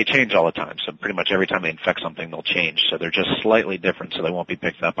they change all the time. So pretty much every time they infect something, they'll change. So they're just slightly different, so they won't be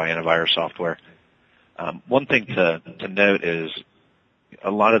picked up by antivirus software. One thing to note is a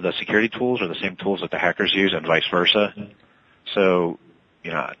lot of the security tools are the same tools that the hackers use and vice versa. So,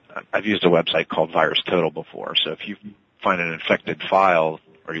 I've used a website called Virus Total before. So if you find an infected file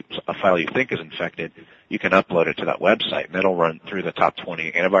or a file you think is infected, you can upload it to that website, and it'll run through the top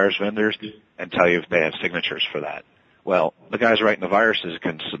 20 antivirus vendors and tell you if they have signatures for that. Well, the guys writing the viruses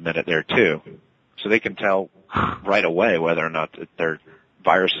can submit it there too. So they can tell right away whether or not their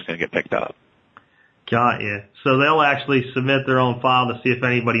virus is going to get picked up. Got you. So they'll actually submit their own file to see if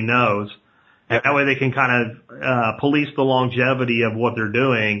anybody knows. Yep. That way they can kind of police the longevity of what they're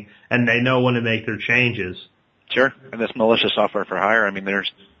doing, and they know when to make their changes. Sure. And this malicious software for hire, I mean,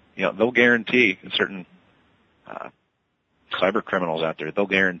 they'll guarantee certain cyber criminals out there, they'll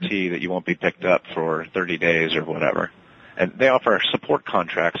guarantee that you won't be picked up for 30 days or whatever. And they offer support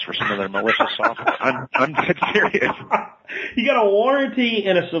contracts for some of their malicious software. I'm dead serious. You got a warranty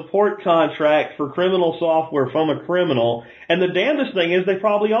and a support contract for criminal software from a criminal, and the damnedest thing is they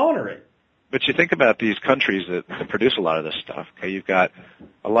probably honor it. But you think about these countries that produce a lot of this stuff. Okay, you've got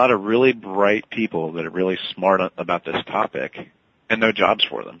a lot of really bright people that are really smart about this topic, and no jobs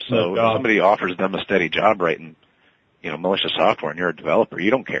for them. So if somebody offers them a steady job rate and malicious software and you're a developer,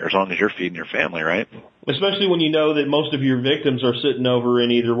 you don't care as long as you're feeding your family, right? Especially when you know that most of your victims are sitting over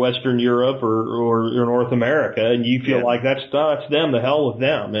in either Western Europe or North America, and you feel like that's them, the hell with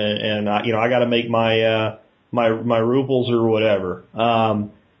them, and I got to make my rubles or whatever.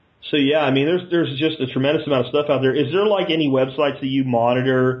 So yeah, I mean, there's just a tremendous amount of stuff out there. Is there like any websites that you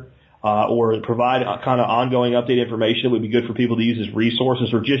monitor or provide kind of ongoing update information that would be good for people to use as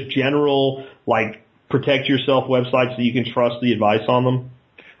resources, or just general like protect yourself websites that you can trust the advice on them?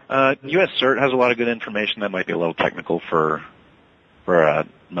 US CERT has a lot of good information that might be a little technical for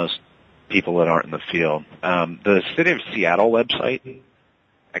most people that aren't in the field. The City of Seattle website,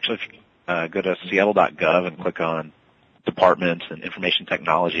 actually, if you go to seattle.gov and click on departments and information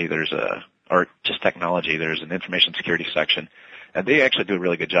technology, or just technology, there's an information security section. And they actually do a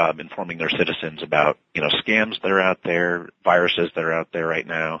really good job informing their citizens about, scams that are out there, viruses that are out there right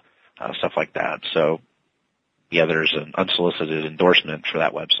now, stuff like that. So, yeah, there's an unsolicited endorsement for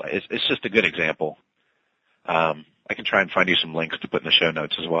that website. It's just a good example. I can try and find you some links to put in the show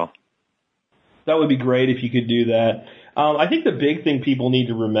notes as well. That would be great if you could do that. I think the big thing people need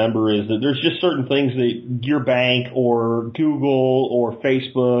to remember is that there's just certain things that your bank or Google or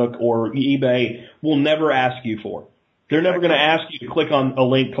Facebook or eBay will never ask you for. They're never going to ask you to click on a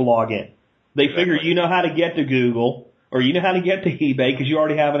link to log in. They figure you know how to get to Google or you know how to get to eBay because you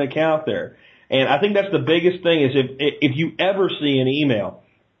already have an account there. And I think that's the biggest thing is if you ever see an email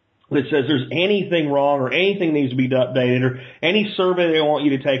that says there's anything wrong or anything needs to be updated or any survey they want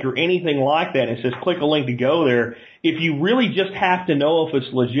you to take or anything like that, and it says click a link to go there, if you really just have to know if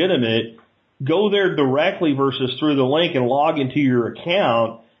it's legitimate, go there directly versus through the link and log into your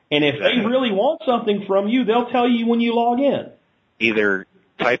account. And if they really want something from you, they'll tell you when you log in. Either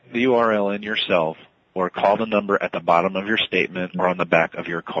type the URL in yourself or call the number at the bottom of your statement or on the back of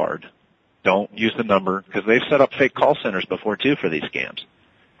your card. Don't use the number because they've set up fake call centers before, too, for these scams.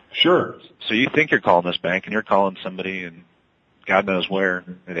 Sure. So you think you're calling this bank and you're calling somebody and God knows where.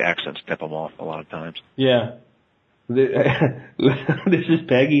 The accents tip them off a lot of times. Yeah. This is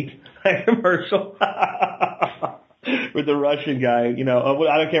Peggy. Commercial. With the Russian guy,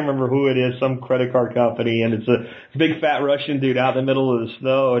 I can't remember who it is, some credit card company, and it's a big fat Russian dude out in the middle of the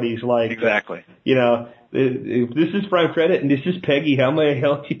snow, and he's like, exactly. This is Prime Credit, and this is Peggy. How may I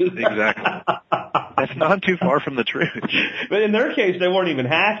help you? Exactly. That's not too far from the truth. But in their case, they weren't even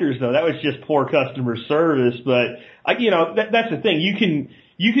hackers, though. That was just poor customer service. But that's the thing.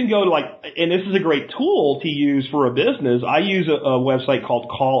 You can go to and this is a great tool to use for a business. I use a website called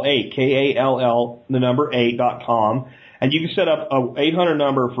Call8, Kall, the number 8.com, and you can set up a 800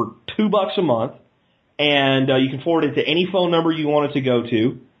 number for $2 a month, and you can forward it to any phone number you want it to go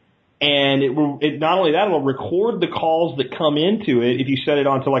to. And it not only that, it'll record the calls that come into it if you set it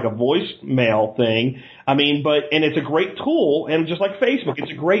onto like a voicemail thing. And it's a great tool, and just like Facebook,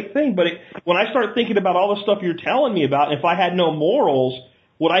 it's a great thing. But when I start thinking about all the stuff you're telling me about, if I had no morals,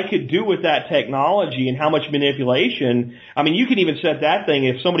 what I could do with that technology and how much manipulation, you can even set that thing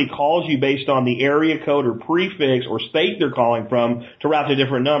if somebody calls you based on the area code or prefix or state they're calling from to route to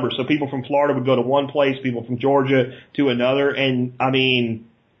different numbers. So people from Florida would go to one place, people from Georgia to another, and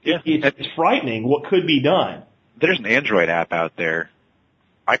it's frightening what could be done. There's an Android app out there.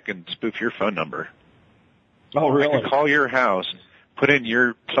 I can spoof your phone number. Oh, really? I could call your house, put in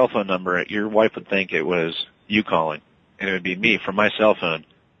your cell phone number. Your wife would think it was you calling, and it would be me from my cell phone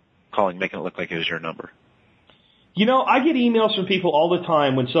calling, making it look like it was your number. I get emails from people all the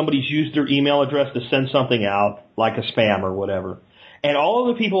time when somebody's used their email address to send something out, like a spam or whatever. And all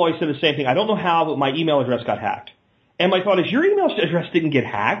of the people always say the same thing. I don't know how, but my email address got hacked. And my thought is, your email address didn't get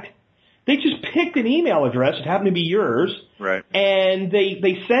hacked. They just picked an email address. It happened to be yours. Right. And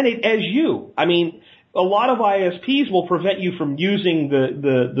they sent it as you. A lot of ISPs will prevent you from using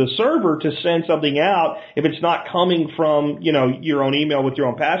the server to send something out if it's not coming from, your own email with your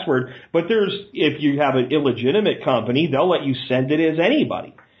own password. But if you have an illegitimate company, they'll let you send it as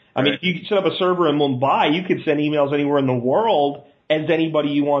anybody. If you set up a server in Mumbai, you could send emails anywhere in the world as anybody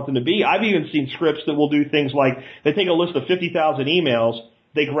you want them to be. I've even seen scripts that will do things like they take a list of 50,000 emails,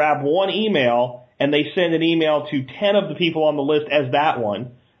 they grab one email, and they send an email to 10 of the people on the list as that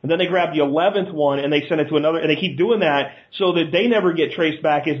one. And then they grab the 11th one and they send it to another, and they keep doing that so that they never get traced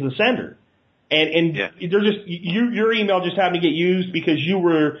back as the sender. And they're just your email just happened to get used because you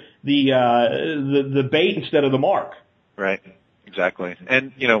were the bait instead of the mark. Right. Exactly.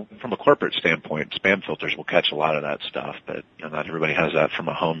 And, from a corporate standpoint, spam filters will catch a lot of that stuff, but not everybody has that from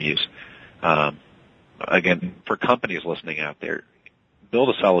a home use. Again, for companies listening out there, build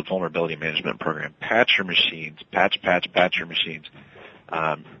a solid vulnerability management program. Patch your machines. Patch your machines.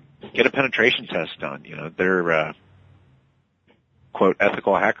 Get a penetration test done. quote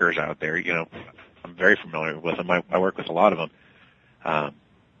ethical hackers out there. I'm very familiar with them. I work with a lot of them.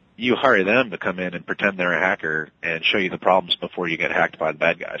 You hire them to come in and pretend they're a hacker and show you the problems before you get hacked by the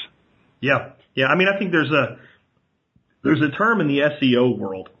bad guys. Yeah. I mean, I think there's a term in the SEO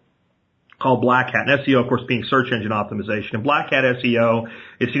world called black hat. And SEO, of course, being search engine optimization. And black hat SEO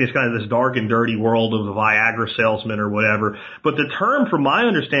is seen as kind of this dark and dirty world of the Viagra salesman or whatever. But the term, from my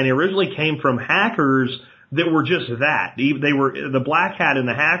understanding, originally came from hackers that were just that. They were, the black hat in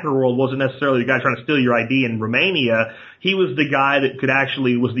the hacker world wasn't necessarily the guy trying to steal your ID in Romania. He was the guy that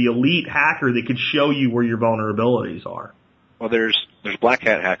was the elite hacker that could show you where your vulnerabilities are. Well, there's black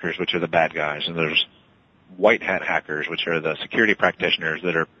hat hackers, which are the bad guys, and there's white hat hackers, which are the security practitioners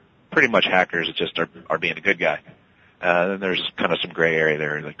that are pretty much hackers that just are being a good guy. Then there's kind of some gray area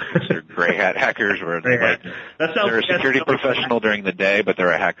there, like considered gray hat hackers, where they're a security professional during the day, but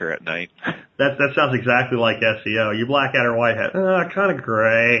they're a hacker at night. That sounds exactly like SEO. You black hat or white hat, kind of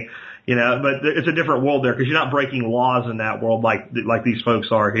gray, but it's a different world there because you're not breaking laws in that world like these folks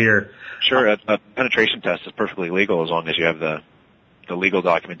are here. Sure, a penetration test is perfectly legal as long as you have the legal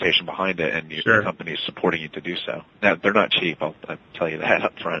documentation behind it and your company is supporting you to do so. Now, they're not cheap, I'll tell you that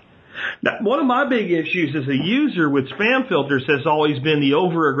up front. Now, one of my big issues as a user with spam filters has always been the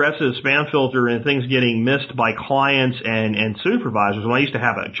over-aggressive spam filter and things getting missed by clients and supervisors. When I used to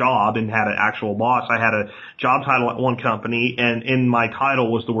have a job and had an actual boss, I had a job title at one company, and in my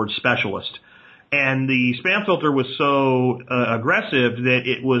title was the word specialist. And the spam filter was so aggressive that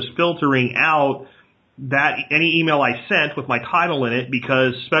it was filtering out that any email I sent with my title in it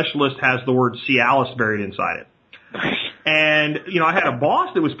because specialist has the word Cialis buried inside it. And, I had a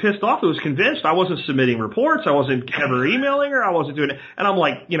boss that was pissed off, that was convinced I wasn't submitting reports, I wasn't ever emailing her, I wasn't doing it. And I'm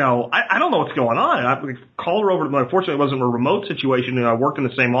like, I don't know what's going on. And I called her over, unfortunately it wasn't a remote situation, and I worked in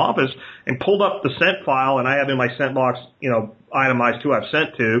the same office, and pulled up the sent file, and I have in my sent box, itemized who I've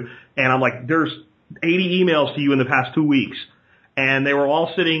sent to, and I'm like, there's 80 emails to you in the past 2 weeks. And they were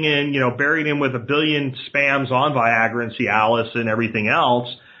all sitting in, buried in with a billion spams on Viagra and Cialis and everything else.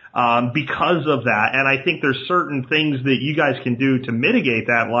 Because of that. And I think there's certain things that you guys can do to mitigate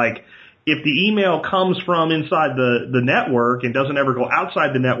that. Like, if the email comes from inside the network and doesn't ever go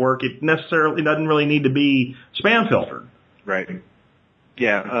outside the network, it necessarily doesn't really need to be spam filtered. Right.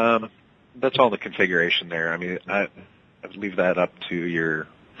 Yeah. That's all the configuration there. I mean, I would leave that up to your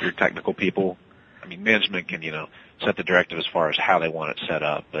technical people. I mean, management can, set the directive as far as how they want it set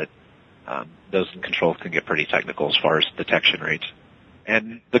up, but, those controls can get pretty technical as far as detection rates.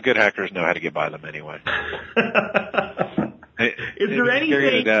 And the good hackers know how to get by them anyway. Is there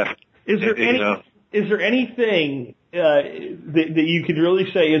anything that you could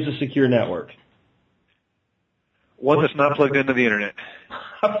really say is a secure network? One that's not plugged into the internet.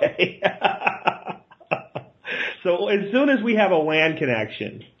 Okay. So as soon as we have a LAN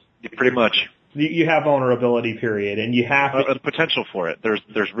connection, pretty much, you have vulnerability, period, and you have the potential for it.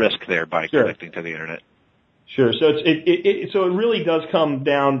 There's risk there by connecting to the internet. Sure. So it really does come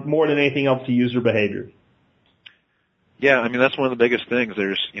down more than anything else to user behavior. Yeah, I mean, that's one of the biggest things.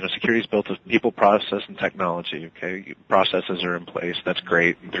 There's, security is built of people, process, and technology. Okay, processes are in place. That's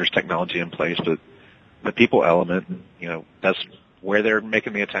great. There's technology in place, but the people element, that's where they're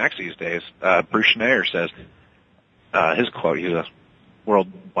making the attacks these days. Bruce Schneier says, his quote, he's a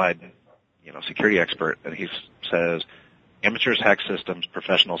worldwide, security expert, and he says, amateurs hack systems,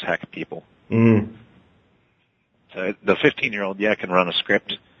 professionals hack people. Mm. So the 15-year-old, can run a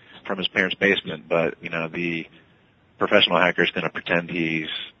script from his parents' basement, but, the professional hacker is going to pretend he's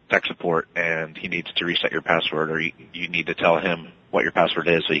tech support and he needs to reset your password, or you need to tell him what your password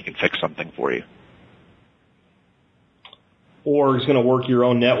is so he can fix something for you. Or he's going to work your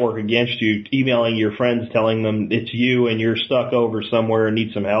own network against you, emailing your friends telling them it's you and you're stuck over somewhere and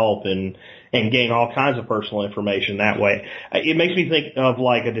need some help, and gain all kinds of personal information that way. It makes me think of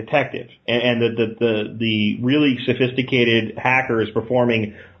like a detective, and the really sophisticated hacker is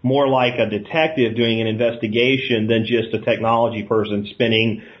performing more like a detective doing an investigation than just a technology person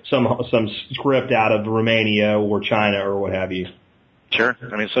spinning some script out of Romania or China or what have you. Sure.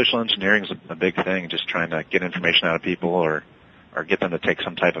 I mean, social engineering is a big thing, just trying to get information out of people or get them to take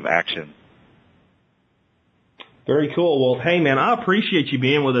some type of action. Very cool. Well, hey, man, I appreciate you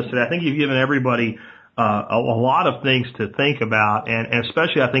being with us today. I think you've given everybody a lot of things to think about, and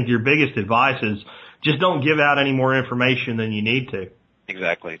especially I think your biggest advice is just don't give out any more information than you need to.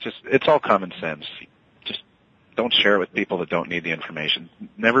 Exactly. It's all common sense. Just don't share it with people that don't need the information.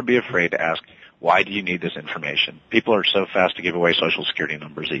 Never be afraid to ask, why do you need this information? People are so fast to give away social security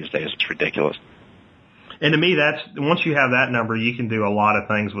numbers these days. It's ridiculous. And to me, once you have that number, you can do a lot of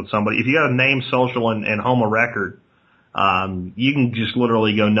things with somebody. If you got a name, social, and home of record, you can just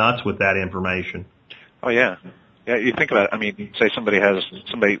literally go nuts with that information. Oh, yeah. Yeah, you think about it. I mean, say somebody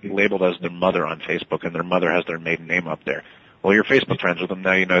labeled as their mother on Facebook, and their mother has their maiden name up there. Well, you're Facebook friends with them,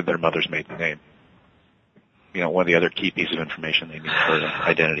 now you know their mother's maiden name. You know, one of the other key pieces of information they need for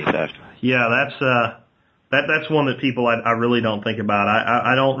identity theft. Yeah, that's one that people I really don't think about.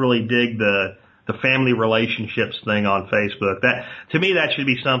 I don't really dig the family relationships thing on Facebook. That, to me, that should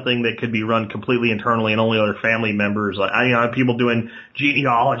be something that could be run completely internally and only other family members. Like, you know, people doing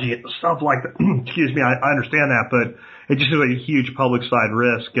genealogy and stuff like that. Excuse me, I understand that, but it just is a huge public side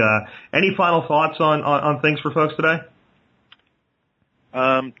risk. Any final thoughts on things for folks today?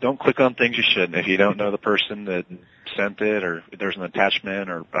 Don't click on things you shouldn't. If you don't know the person that sent it, or if there's an attachment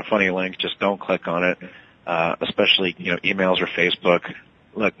or a funny link, just don't click on it. Especially, you know, emails or Facebook.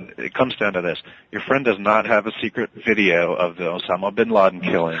 Look, it comes down to this. Your friend does not have a secret video of the Osama bin Laden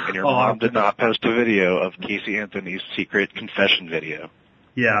killing, and your mom did not post a video of Casey Anthony's secret confession video.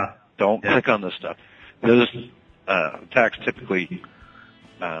 Yeah. Don't click on this stuff. Those attacks typically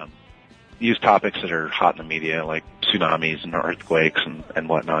use topics that are hot in the media, like tsunamis and earthquakes and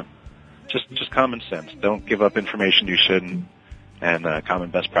whatnot. Just common sense. Don't give up information you shouldn't, and common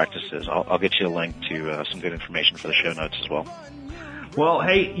best practices. I'll get you a link to some good information for the show notes as well. Well,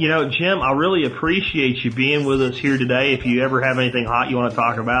 hey, you know, Jim, I really appreciate you being with us here today. If you ever have anything hot you want to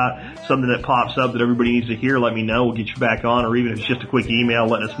talk about, something that pops up that everybody needs to hear, let me know. We'll get you back on, or even if it's just a quick email,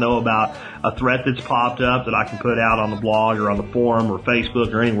 letting us know about a threat that's popped up that I can put out on the blog or on the forum or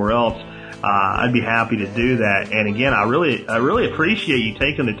Facebook or anywhere else. I'd be happy to do that. And again, I really appreciate you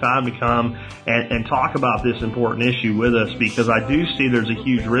taking the time to come and talk about this important issue with us, because I do see there's a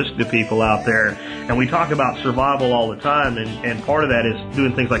huge risk to people out there. And we talk about survival all the time, and part of that is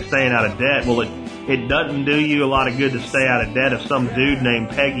doing things like staying out of debt. Well, it doesn't do you a lot of good to stay out of debt if some dude named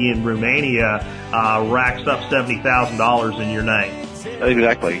Peggy in Romania racks up $70,000 in your name.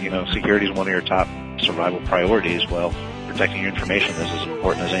 Exactly. You know, security is one of your top survival priorities. Well, protecting your information is as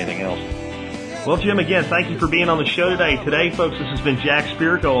important as anything else. Well, Jim, again, thank you for being on the show today. Today, folks, this has been Jack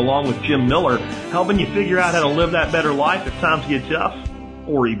Spirko along with Jim Miller, helping you figure out how to live that better life if times get tough,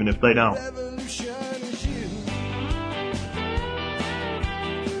 or even if they don't.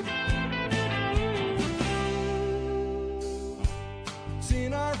 It's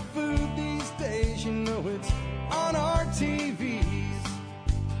in our food these days, you know it's on our TVs.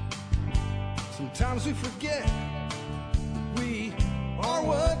 Sometimes we forget we are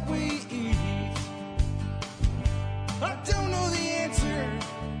what we eat. I don't know the answer.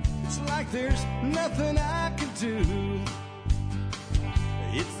 It's like there's nothing I can do.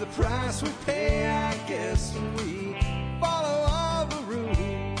 It's the price we pay, I guess, when we follow all the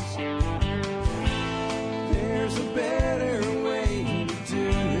rules. There's a better way to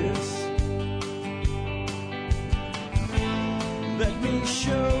do this. Let me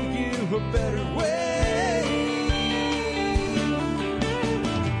show you a better way.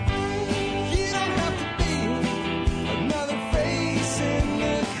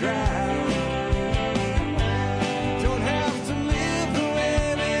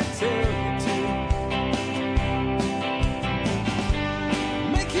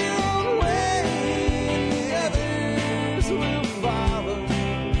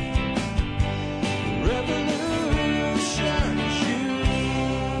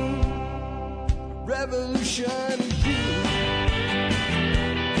 Revolution is you.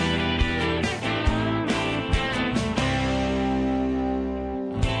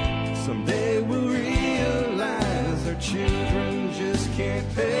 Someday we'll realize our children just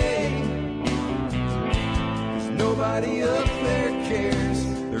can't pay, 'cause nobody up there cares.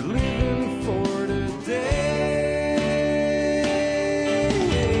 They're living